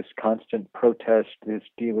 this constant protest, this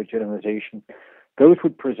delegitimization, those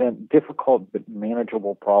would present difficult but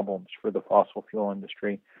manageable problems for the fossil fuel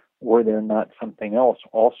industry were there not something else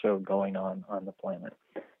also going on the planet.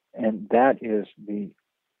 And that is the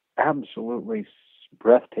absolutely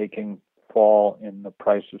breathtaking fall in the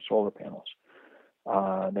price of solar panels.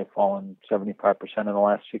 They've fallen 75% in the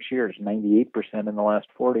last 6 years, 98% in the last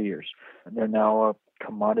 40 years. They're now a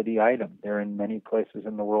commodity item. They're in many places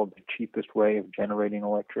in the world the cheapest way of generating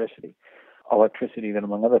electricity. Electricity that,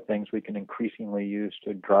 among other things, we can increasingly use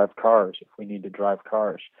to drive cars if we need to drive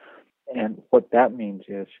cars. And what that means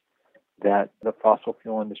is that the fossil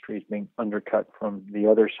fuel industry is being undercut from the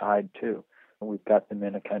other side, too. And we've got them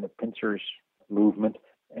in a kind of pincers movement,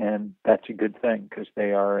 and that's a good thing because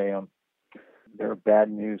they're a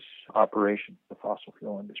bad news operation, the fossil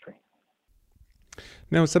fuel industry.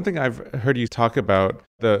 Now, something I've heard you talk about,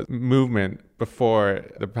 the movement before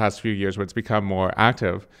the past few years where it's become more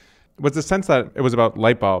active, was the sense that it was about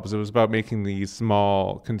light bulbs. It was about making these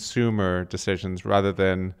small consumer decisions rather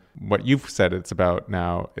than what you've said it's about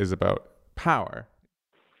now is about power.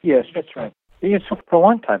 Yes, that's right. So for a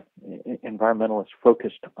long time, environmentalists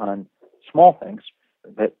focused on small things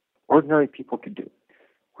that ordinary people could do,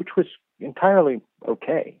 which was entirely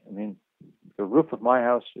okay. I mean, the roof of my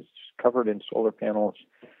house is covered in solar panels.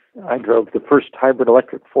 I drove the first hybrid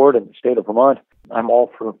electric Ford in the state of Vermont. I'm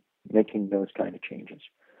all for making those kind of changes.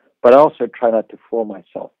 But I also try not to fool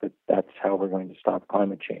myself that that's how we're going to stop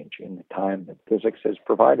climate change in the time that physics has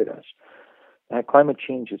provided us. Climate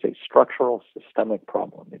change is a structural, systemic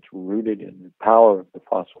problem. It's rooted in the power of the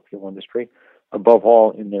fossil fuel industry, above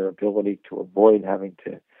all in their ability to avoid having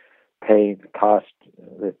to pay the cost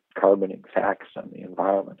that carbon exacts on the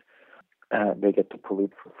environment. They get to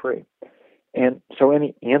pollute for free. And so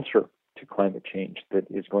any answer to climate change that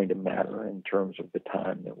is going to matter in terms of the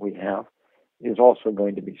time that we have is also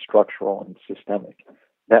going to be structural and systemic.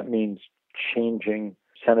 That means changing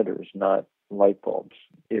senators, not light bulbs.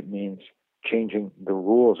 It means changing the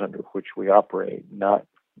rules under which we operate, not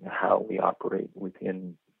how we operate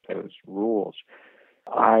within those rules.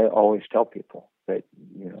 I always tell people that,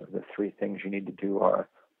 the three things you need to do are: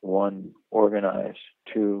 one, organize;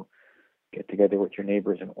 two, get together with your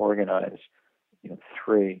neighbors and organize;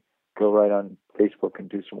 three, go right on Facebook and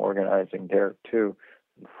do some organizing there too;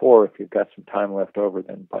 and four, if you've got some time left over,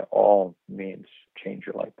 then by all means change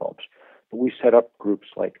your light bulbs. But we set up groups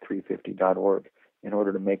like 350.org in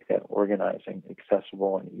order to make that organizing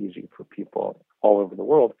accessible and easy for people all over the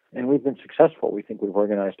world. And we've been successful. We think we've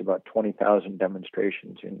organized about 20,000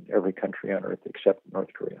 demonstrations in every country on Earth except North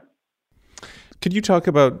Korea. Could you talk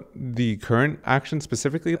about the current actions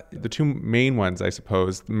specifically? The two main ones, I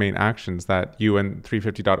suppose, the main actions that you and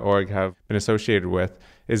 350.org have been associated with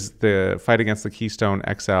is the fight against the Keystone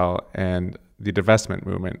XL and the divestment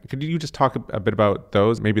movement. Could you just talk a bit about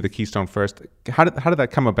those? Maybe the Keystone first. How did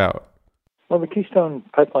that come about? Well, the Keystone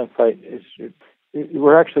pipeline fight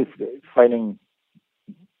we're actually fighting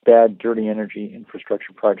bad, dirty energy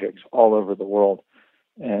infrastructure projects all over the world,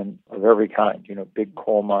 and of every kind. Big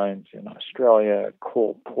coal mines in Australia,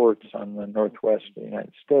 coal ports on the northwest of the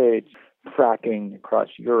United States, fracking across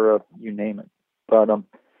Europe, you name it. But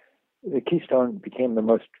the Keystone became the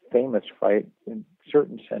most famous fight in a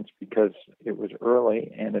certain sense because it was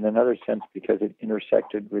early, and in another sense because it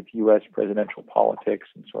intersected with U.S. presidential politics,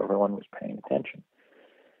 and so everyone was paying attention.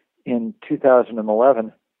 In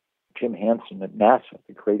 2011, Jim Hansen at NASA,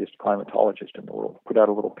 the greatest climatologist in the world, put out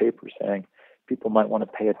a little paper saying people might want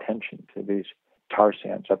to pay attention to these tar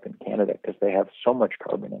sands up in Canada because they have so much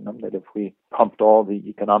carbon in them that if we pumped all the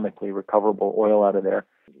economically recoverable oil out of there,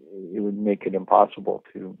 it would make it impossible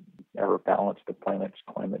to ever balance the planet's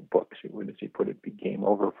climate books. It would, as he put it, be game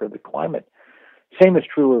over for the climate. Same is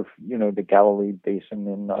true of, the Galilee Basin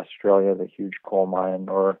in Australia, the huge coal mine,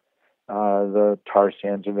 or the tar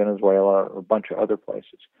sands of Venezuela, or a bunch of other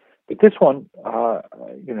places. But this one,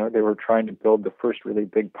 they were trying to build the first really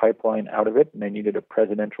big pipeline out of it, and they needed a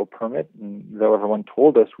presidential permit. And though everyone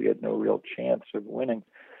told us we had no real chance of winning,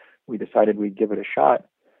 we decided we'd give it a shot.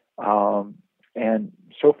 And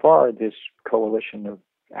so far, this coalition of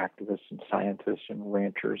activists and scientists and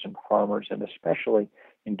ranchers and farmers, and especially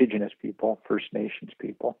indigenous people, First Nations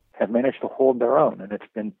people, have managed to hold their own, and it's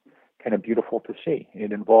been kind of beautiful to see.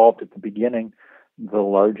 It involved at the beginning the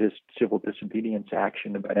largest civil disobedience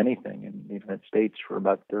action about anything in the United States for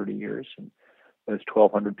about 30 years, and those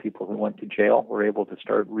 1,200 people who went to jail were able to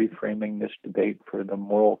start reframing this debate for the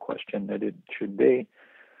moral question that it should be.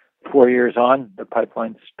 4 years on, the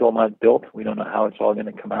pipeline's still not built. We don't know how it's all going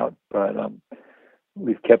to come out, but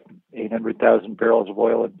we've kept 800,000 barrels of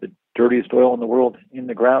oil, the dirtiest oil in the world, in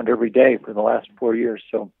the ground every day for the last 4 years,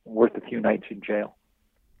 so worth a few nights in jail.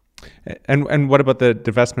 And what about the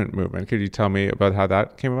divestment movement? Could you tell me about how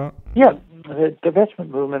that came about? Yeah, the divestment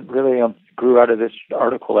movement really grew out of this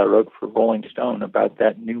article I wrote for Rolling Stone about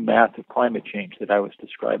that new math of climate change that I was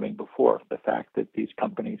describing before, the fact that these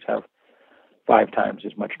companies have 5 times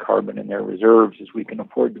as much carbon in their reserves as we can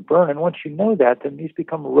afford to burn. And once you know that, then these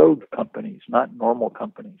become rogue companies, not normal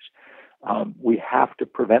companies. We have to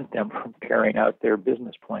prevent them from carrying out their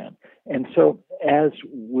business plan. And so, as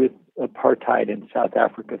with apartheid in South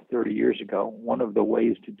Africa 30 years ago, one of the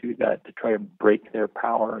ways to do that, to try to break their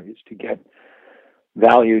power, is to get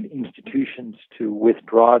valued institutions to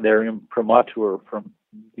withdraw their imprimatur from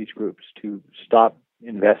these groups, to stop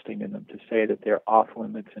investing in them, to say that they're off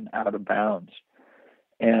limits and out of bounds.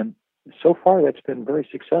 And so far, that's been very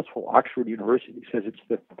successful. Oxford University says it's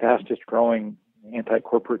the fastest growing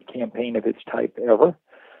anti-corporate campaign of its type ever.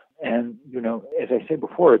 And, as I said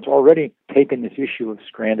before, it's already taken this issue of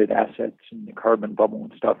stranded assets and the carbon bubble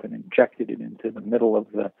and stuff and injected it into the middle of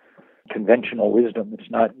the conventional wisdom. It's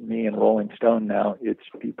not me and Rolling Stone now. It's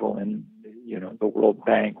people in, the World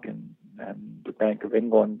Bank and the Bank of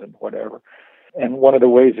England and whatever. And one of the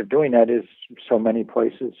ways of doing that is so many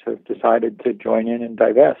places have decided to join in and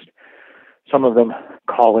divest. Some of them,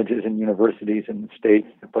 colleges and universities in the States,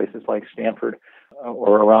 places like Stanford,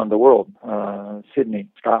 or around the world. Sydney,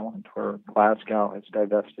 Scotland, where Glasgow has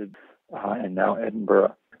divested, and now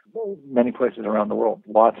Edinburgh. Many places around the world.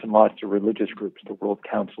 Lots and lots of religious groups, the World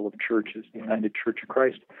Council of Churches, the United Church of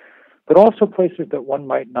Christ, but also places that one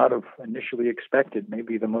might not have initially expected.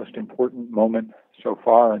 Maybe the most important moment so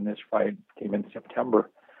far in this fight came in September,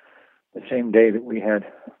 the same day that we had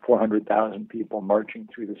 400,000 people marching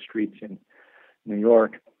through the streets in New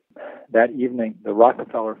York. That evening, the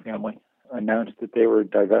Rockefeller family announced that they were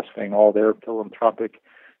divesting all their philanthropic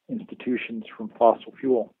institutions from fossil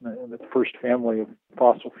fuel. The first family of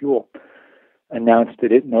fossil fuel announced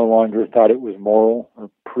that it no longer thought it was moral or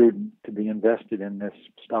prudent to be invested in this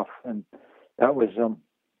stuff, and that was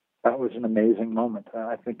an amazing moment.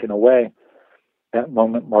 I think, in a way, that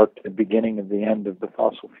moment marked the beginning of the end of the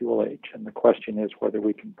fossil fuel age, and the question is whether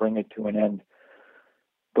we can bring it to an end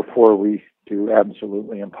before we do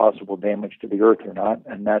absolutely impossible damage to the earth or not,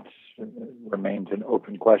 and that remains an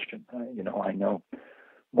open question. I know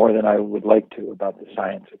more than I would like to about the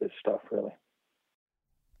science of this stuff, really.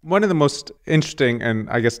 One of the most interesting and,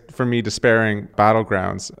 I guess, for me, despairing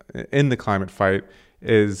battlegrounds in the climate fight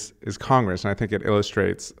is Congress, and I think it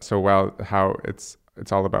illustrates so well how it's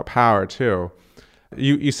all about power too.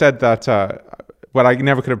 You said that what I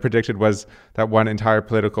never could have predicted was that one entire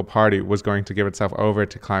political party was going to give itself over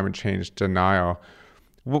to climate change denial.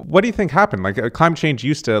 What do you think happened? Like, climate change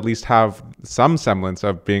used to at least have some semblance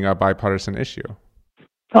of being a bipartisan issue.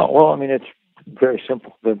 Oh, well, I mean, it's very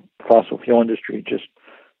simple. The fossil fuel industry just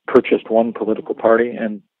purchased one political party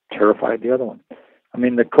and terrified the other one. I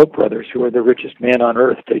mean, the Koch brothers, who are the richest man on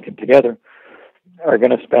earth taken together, are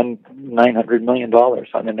going to spend $900 million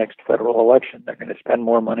on the next federal election. They're going to spend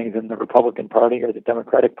more money than the Republican Party or the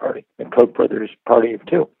Democratic Party, the Koch brothers' party of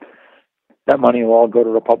two. That money will all go to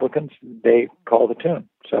Republicans. They call the tune.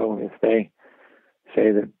 So if they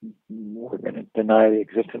say that we're going to deny the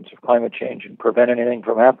existence of climate change and prevent anything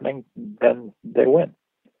from happening, then they win.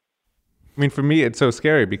 I mean, for me, it's so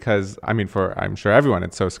scary because, I'm sure everyone,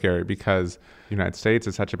 it's so scary because the United States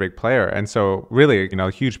is such a big player. And so really,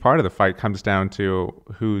 a huge part of the fight comes down to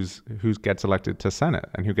who gets elected to Senate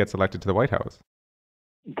and who gets elected to the White House.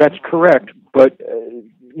 That's correct. But,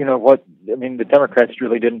 the Democrats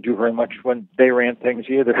really didn't do very much when they ran things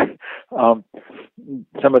either.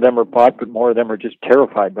 Some of them are bought, but more of them are just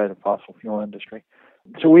terrified by the fossil fuel industry.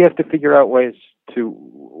 So we have to figure out ways to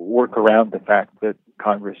work around the fact that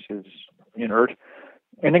Congress is inert,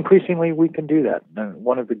 and increasingly we can do that.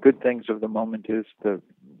 One of the good things of the moment is the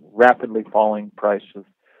rapidly falling price of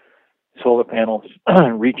solar panels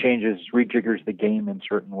rejiggers the game in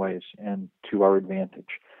certain ways and to our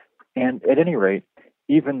advantage. And at any rate,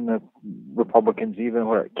 even the Republicans,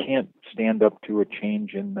 can't stand up to a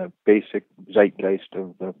change in the basic zeitgeist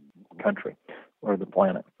of the country or the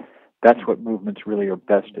planet. That's what movements really are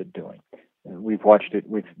best at doing. We've watched it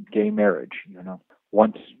with gay marriage.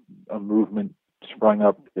 Once a movement sprung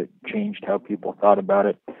up that changed how people thought about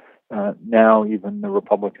it, now even the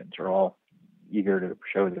Republicans are all eager to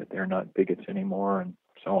show that they're not bigots anymore, and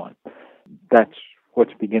so on. That's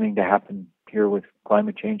what's beginning to happen here with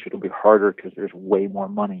climate change. It'll be harder because there's way more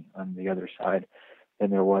money on the other side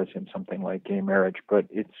than there was in something like gay marriage. But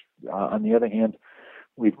it's on the other hand,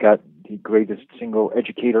 we've got the greatest single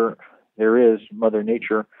educator there is, Mother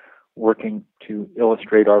Nature, working to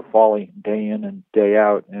illustrate our folly day in and day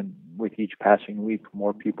out. And with each passing week,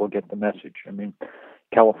 more people get the message. I mean,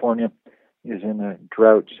 California is in a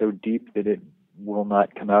drought so deep that it will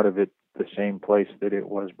not come out of it the same place that it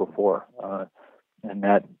was before. And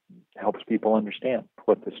that helps people understand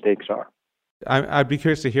what the stakes are. I'd be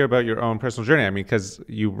curious to hear about your own personal journey. Because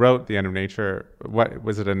you wrote The End of Nature, what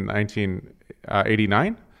was it, in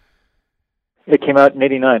 1989? It came out in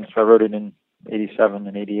 89, so I wrote it in 87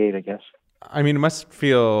 and 88, I guess. It must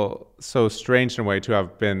feel so strange in a way to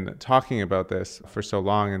have been talking about this for so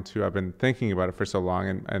long and to have been thinking about it for so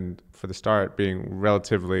long and for the start being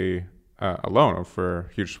relatively alone, or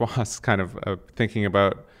for huge swaths kind of thinking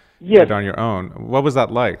about it on your own. What was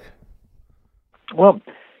that like? Well,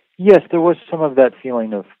 yes, there was some of that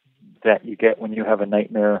feeling of that you get when you have a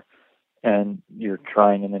nightmare and you're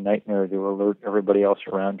trying in the nightmare to alert everybody else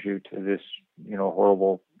around you to this,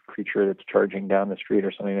 horrible creature that's charging down the street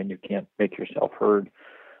or something, and you can't make yourself heard.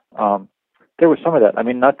 There was some of that.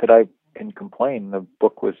 Not that I can complain. The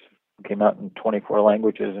book came out in 24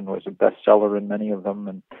 languages and was a bestseller in many of them,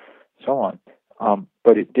 and so on.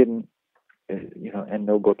 But it didn't, and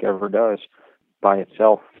no book ever does, by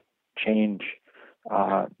itself change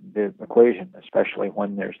the equation, especially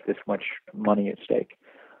when there's this much money at stake.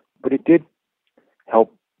 But it did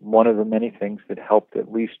help. One of the many things that helped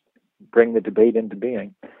at least bring the debate into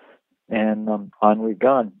being and on we've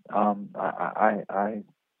gone. I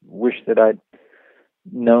wish that I'd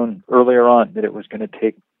known earlier on that it was going to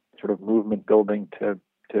take sort of movement building to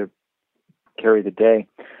carry the day.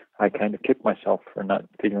 I kind of kicked myself for not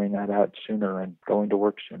figuring that out sooner and going to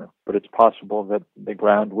work sooner. But it's possible that the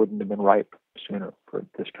ground wouldn't have been ripe sooner for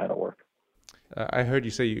this kind of work. I heard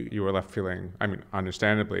you say you were left feeling, I mean,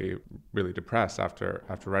 understandably, really depressed after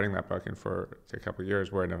writing that book, and for a couple of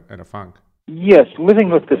years were in a funk. Yes,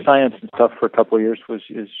 living with the science and stuff for a couple of years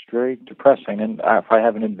is very depressing. And if I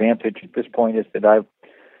have an advantage at this point is that I've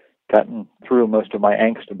gotten through most of my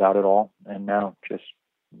angst about it all, and now just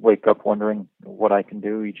wake up wondering what I can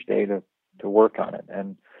do each day to work on it.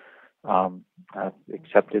 And I've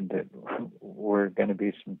accepted that we're going to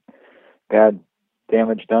be some bad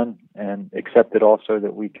damage done, and accepted also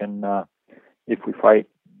that we can, if we fight,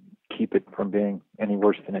 keep it from being any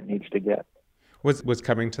worse than it needs to get. Was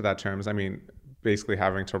coming to that terms, I mean, basically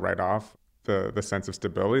having to write off the sense of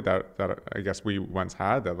stability that I guess we once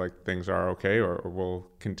had, that like things are okay or will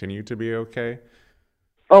continue to be okay?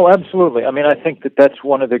 Oh, absolutely. I mean, I think that's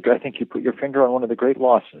I think you put your finger on one of the great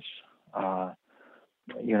losses.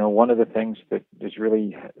 One of the things that is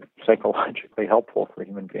really psychologically helpful for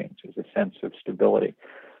human beings is a sense of stability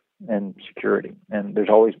and security. And there's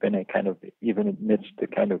always been a kind of, even amidst the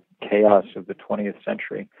kind of chaos of the 20th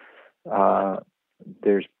century,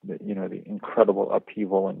 there's, the incredible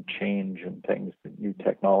upheaval and change and things, the new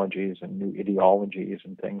technologies and new ideologies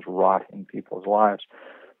and things wrought in people's lives.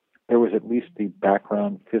 There was at least the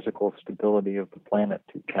background physical stability of the planet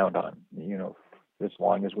to count on, as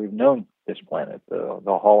long as we've known this planet, the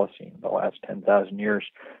Holocene, the last 10,000 years.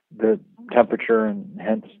 The temperature and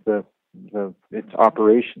hence its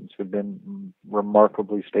operations have been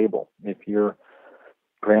remarkably stable. If your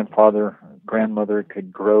grandmother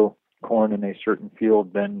could grow corn in a certain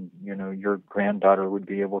field, then, your granddaughter would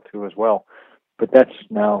be able to as well. But that's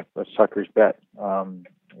now a sucker's bet.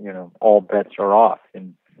 All bets are off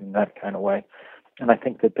in that kind of way. And I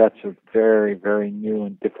think that that's a very, very new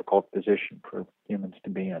and difficult position for humans to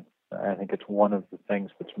be in. I think it's one of the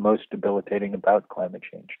things that's most debilitating about climate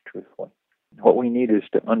change, truthfully. What we need is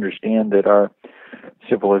to understand that our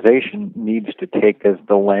civilization needs to take as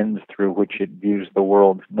the lens through which it views the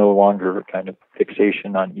world no longer a kind of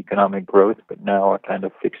fixation on economic growth, but now a kind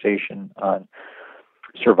of fixation on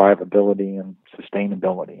survivability and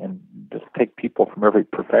sustainability. And just take people from every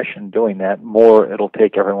profession doing that, more it'll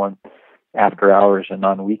take everyone after hours and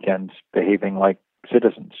on weekends behaving like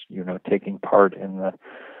citizens, taking part in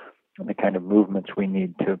the kind of movements we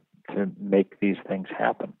need to make these things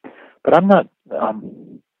happen. But I'm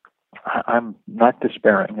not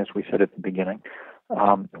despairing, as we said at the beginning.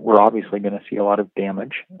 We're obviously going to see a lot of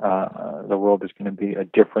damage. The world is going to be a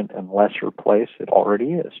different and lesser place. It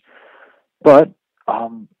already is. But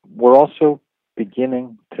we're also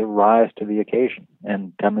beginning to rise to the occasion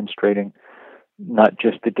and demonstrating not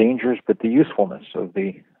just the dangers, but the usefulness of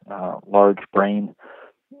the large brain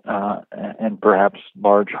and perhaps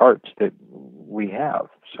large hearts that we have.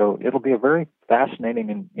 So it'll be a very fascinating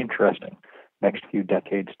and interesting next few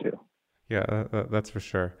decades too. Yeah, that's for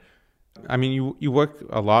sure. I mean, you work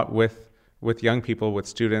a lot with young people, with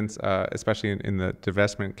students, especially in the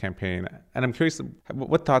divestment campaign. And I'm curious,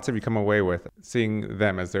 what thoughts have you come away with seeing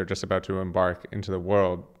them as they're just about to embark into the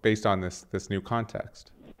world based on this new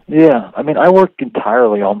context? Yeah, I mean, I work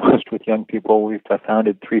entirely almost with young people. I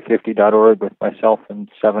founded 350.org with myself and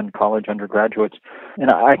 7 college undergraduates.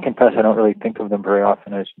 And I confess I don't really think of them very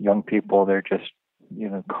often as young people. They're just,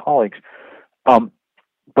 colleagues.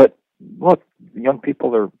 But look, young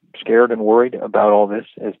people are scared and worried about all this,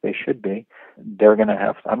 as they should be. I'm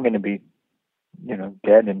going to be,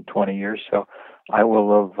 dead in 20 years. So I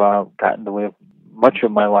will have gotten to live much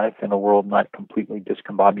of my life in a world not completely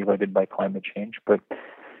discombobulated by climate change. But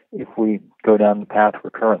if we go down the path we're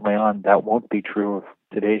currently on, that won't be true of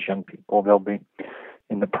today's young people. They'll be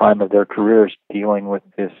in the prime of their careers dealing with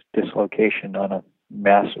this dislocation on a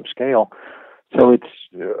massive scale. So it's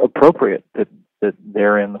appropriate that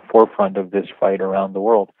they're in the forefront of this fight around the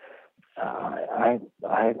world. I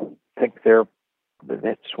think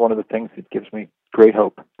that's one of the things that gives me great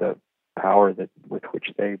hope, the power with which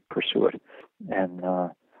they pursue it, and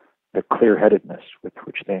the clear-headedness with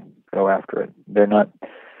which they go after it. They're not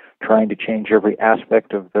trying to change every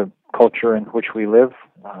aspect of the culture in which we live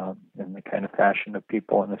in the kind of fashion of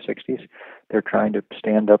people in the 60s. They're trying to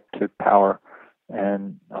stand up to power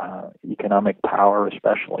and economic power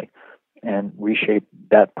especially, and reshape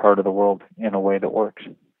that part of the world in a way that works.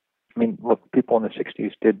 I mean, look, people in the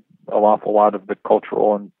 60s did an awful lot of the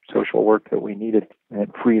cultural and social work that we needed, and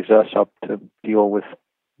it frees us up to deal with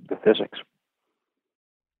the physics.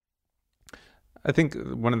 I think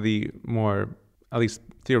one of the more, at least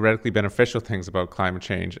theoretically beneficial things about climate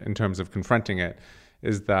change in terms of confronting it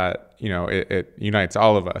is that, it unites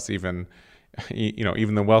all of us, even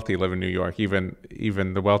the wealthy live in New York. Even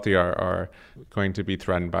the wealthy are going to be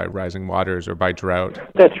threatened by rising waters or by drought.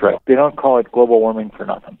 That's right. They don't call it global warming for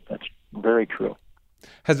nothing. That's very true.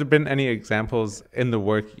 Has there been any examples in the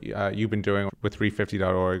work you've been doing with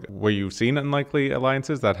 350.org where you've seen unlikely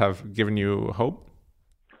alliances that have given you hope?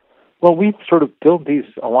 Well, we sort of build these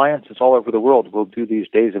alliances all over the world. We'll do these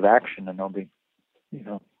days of action, and there'll be,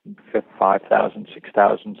 5,000,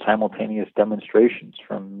 6,000 simultaneous demonstrations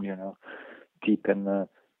from, deep in the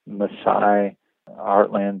Maasai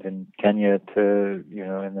heartland in Kenya to,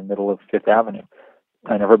 in the middle of Fifth Avenue.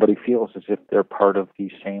 And everybody feels as if they're part of the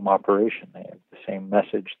same operation. They have the same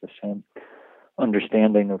message, the same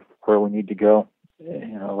understanding of where we need to go.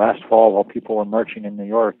 Last fall, while people were marching in New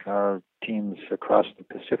York, our teams across the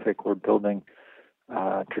Pacific were building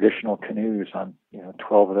traditional canoes on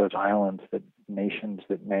 12 of those islands, that nations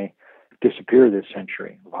that may disappear this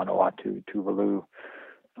century, Vanuatu, Tuvalu.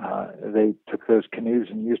 They took those canoes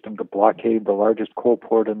and used them to blockade the largest coal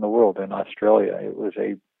port in the world in Australia. It was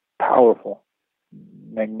a powerful,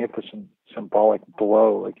 magnificent, symbolic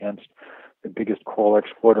blow against the biggest coal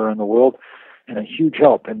exporter in the world, and a huge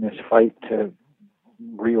help in this fight to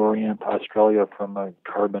reorient Australia from a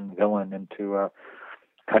carbon villain into a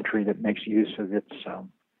country that makes use of its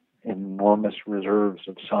enormous reserves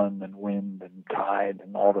of sun and wind and tide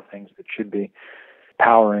and all the things that should be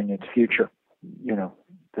powering its future.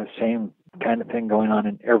 The same kind of thing going on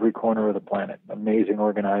in every corner of the planet. Amazing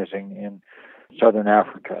organizing in Southern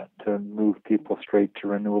Africa to move people straight to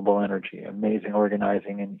renewable energy. Amazing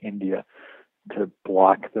organizing in India to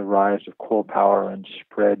block the rise of coal power and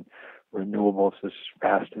spread renewables as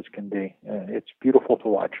fast as can be. It's beautiful to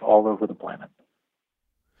watch all over the planet.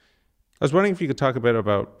 I was wondering if you could talk a bit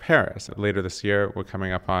about Paris. Later this year, we're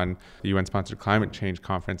coming up on the UN-sponsored climate change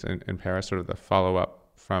conference in Paris, sort of the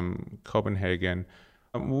follow-up from Copenhagen.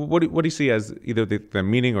 What do you see as either the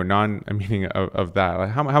meaning or non-meaning of that? Like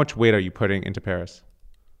how much weight are you putting into Paris?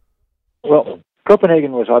 Well,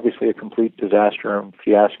 Copenhagen was obviously a complete disaster and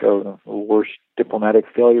fiasco, the worst diplomatic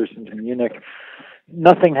failure since Munich.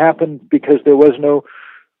 Nothing happened because there was no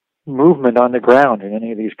movement on the ground in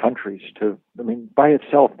any of these countries. By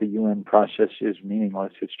itself, the UN process is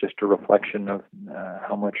meaningless. It's just a reflection of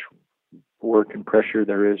how much work and pressure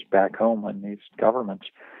there is back home on these governments.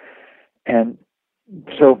 And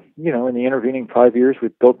so, in the intervening 5 years,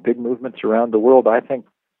 we've built big movements around the world. I think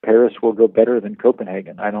Paris will go better than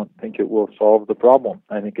Copenhagen. I don't think it will solve the problem.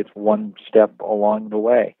 I think it's one step along the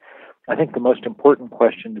way. I think the most important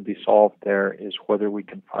question to be solved there is whether we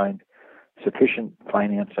can find sufficient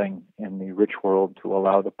financing in the rich world to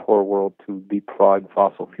allow the poor world to leapfrog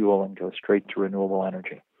fossil fuel and go straight to renewable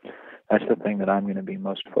energy. That's the thing that I'm going to be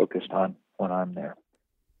most focused on when I'm there.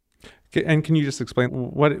 And can you just explain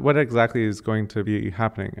what exactly is going to be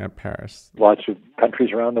happening at Paris? Lots of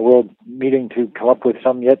countries around the world meeting to come up with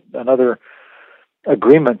yet another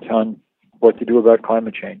agreement on what to do about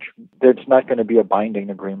climate change. It's not going to be a binding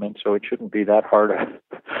agreement, so it shouldn't be that hard a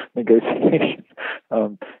negotiation.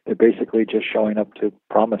 They're basically just showing up to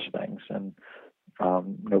promise things, and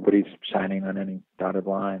nobody's signing on any dotted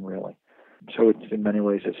line, really. So it's in many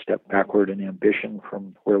ways a step backward in ambition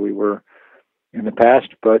from where we were in the past,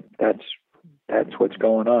 but that's what's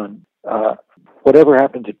going on. Whatever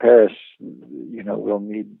happens at Paris, we'll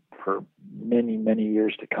need for many, many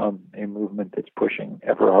years to come a movement that's pushing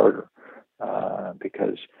ever harder,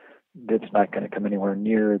 because it's not going to come anywhere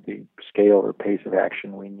near the scale or pace of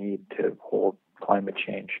action we need to hold climate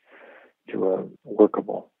change to a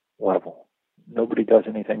workable level. Nobody does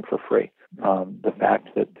anything for free. The fact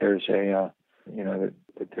that there's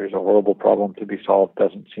that there's a horrible problem to be solved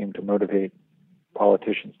doesn't seem to motivate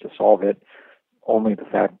politicians to solve it. Only the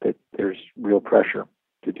fact that there's real pressure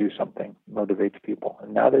to do something motivates people.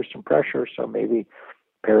 And now there's some pressure, so maybe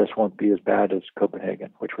Paris won't be as bad as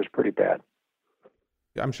Copenhagen, which was pretty bad.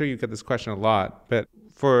 I'm sure you get this question a lot, but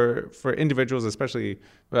for individuals, especially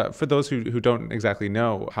for those who don't exactly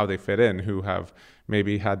know how they fit in, who have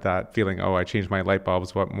maybe had that feeling, I changed my light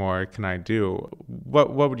bulbs, what more can I do?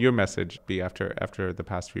 What would your message be after the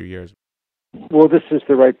past few years? Well, this is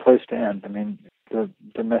the right place to end.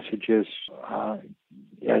 The message is,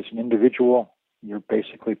 as an individual, you're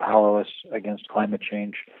basically powerless against climate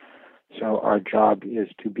change. So our job is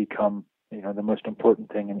to become, the most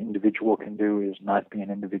important thing an individual can do is not be an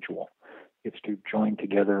individual. It's to join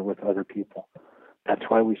together with other people. That's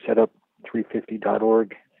why we set up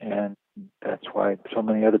 350.org, and that's why so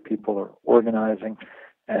many other people are organizing,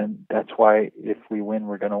 and that's why if we win,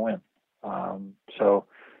 we're going to win. So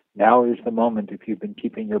now is the moment. If you've been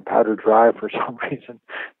keeping your powder dry for some reason,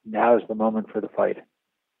 now is the moment for the fight.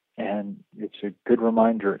 And it's a good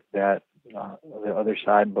reminder that the other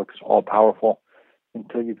side looks all-powerful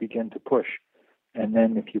until you begin to push. And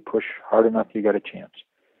then if you push hard enough, you got a chance.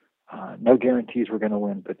 No guarantees we're going to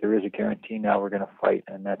win, but there is a guarantee now we're going to fight,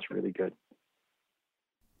 and that's really good.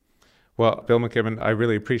 Well, Bill McKibben, I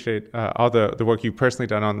really appreciate all the work you've personally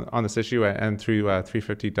done on this issue and through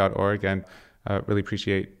 350.org, and really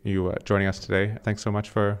appreciate you joining us today. Thanks so much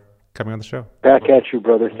for coming on the show. Back at you,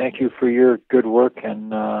 brother. Thank you for your good work,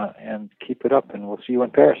 and keep it up, and we'll see you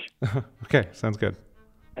in Paris. Okay, sounds good.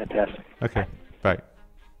 Fantastic. Okay, bye.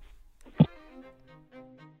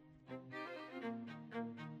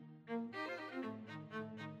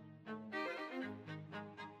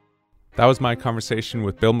 That was my conversation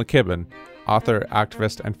with Bill McKibben, author,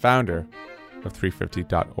 activist, and founder of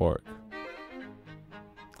 350.org.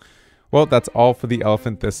 Well, that's all for The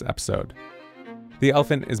Elephant this episode. The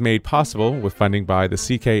Elephant is made possible with funding by the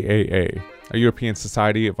CKAA, a European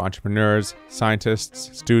society of entrepreneurs,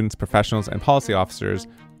 scientists, students, professionals, and policy officers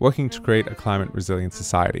working to create a climate-resilient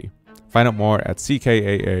society. Find out more at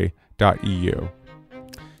ckaa.eu.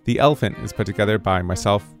 The Elephant is put together by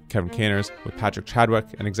myself, Kevin Caners, with Patrick Chadwick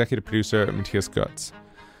and executive producer Matthias Gutz.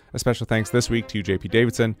 A special thanks this week to JP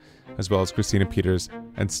Davidson, as well as Christina Peters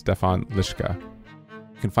and Stefan Lischka.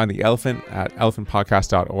 You can find The Elephant at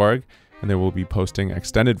elephantpodcast.org, and there will be posting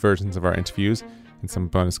extended versions of our interviews and some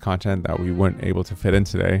bonus content that we weren't able to fit in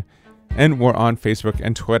today. And we're on Facebook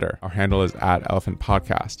and Twitter. Our handle is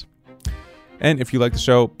 @elephantpodcast. And if you like the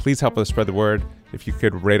show, please help us spread the word. If you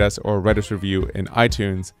could rate us or write us a review in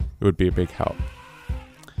iTunes, it would be a big help.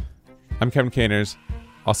 I'm Kevin Caners.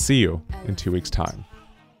 I'll see you in 2 weeks' time.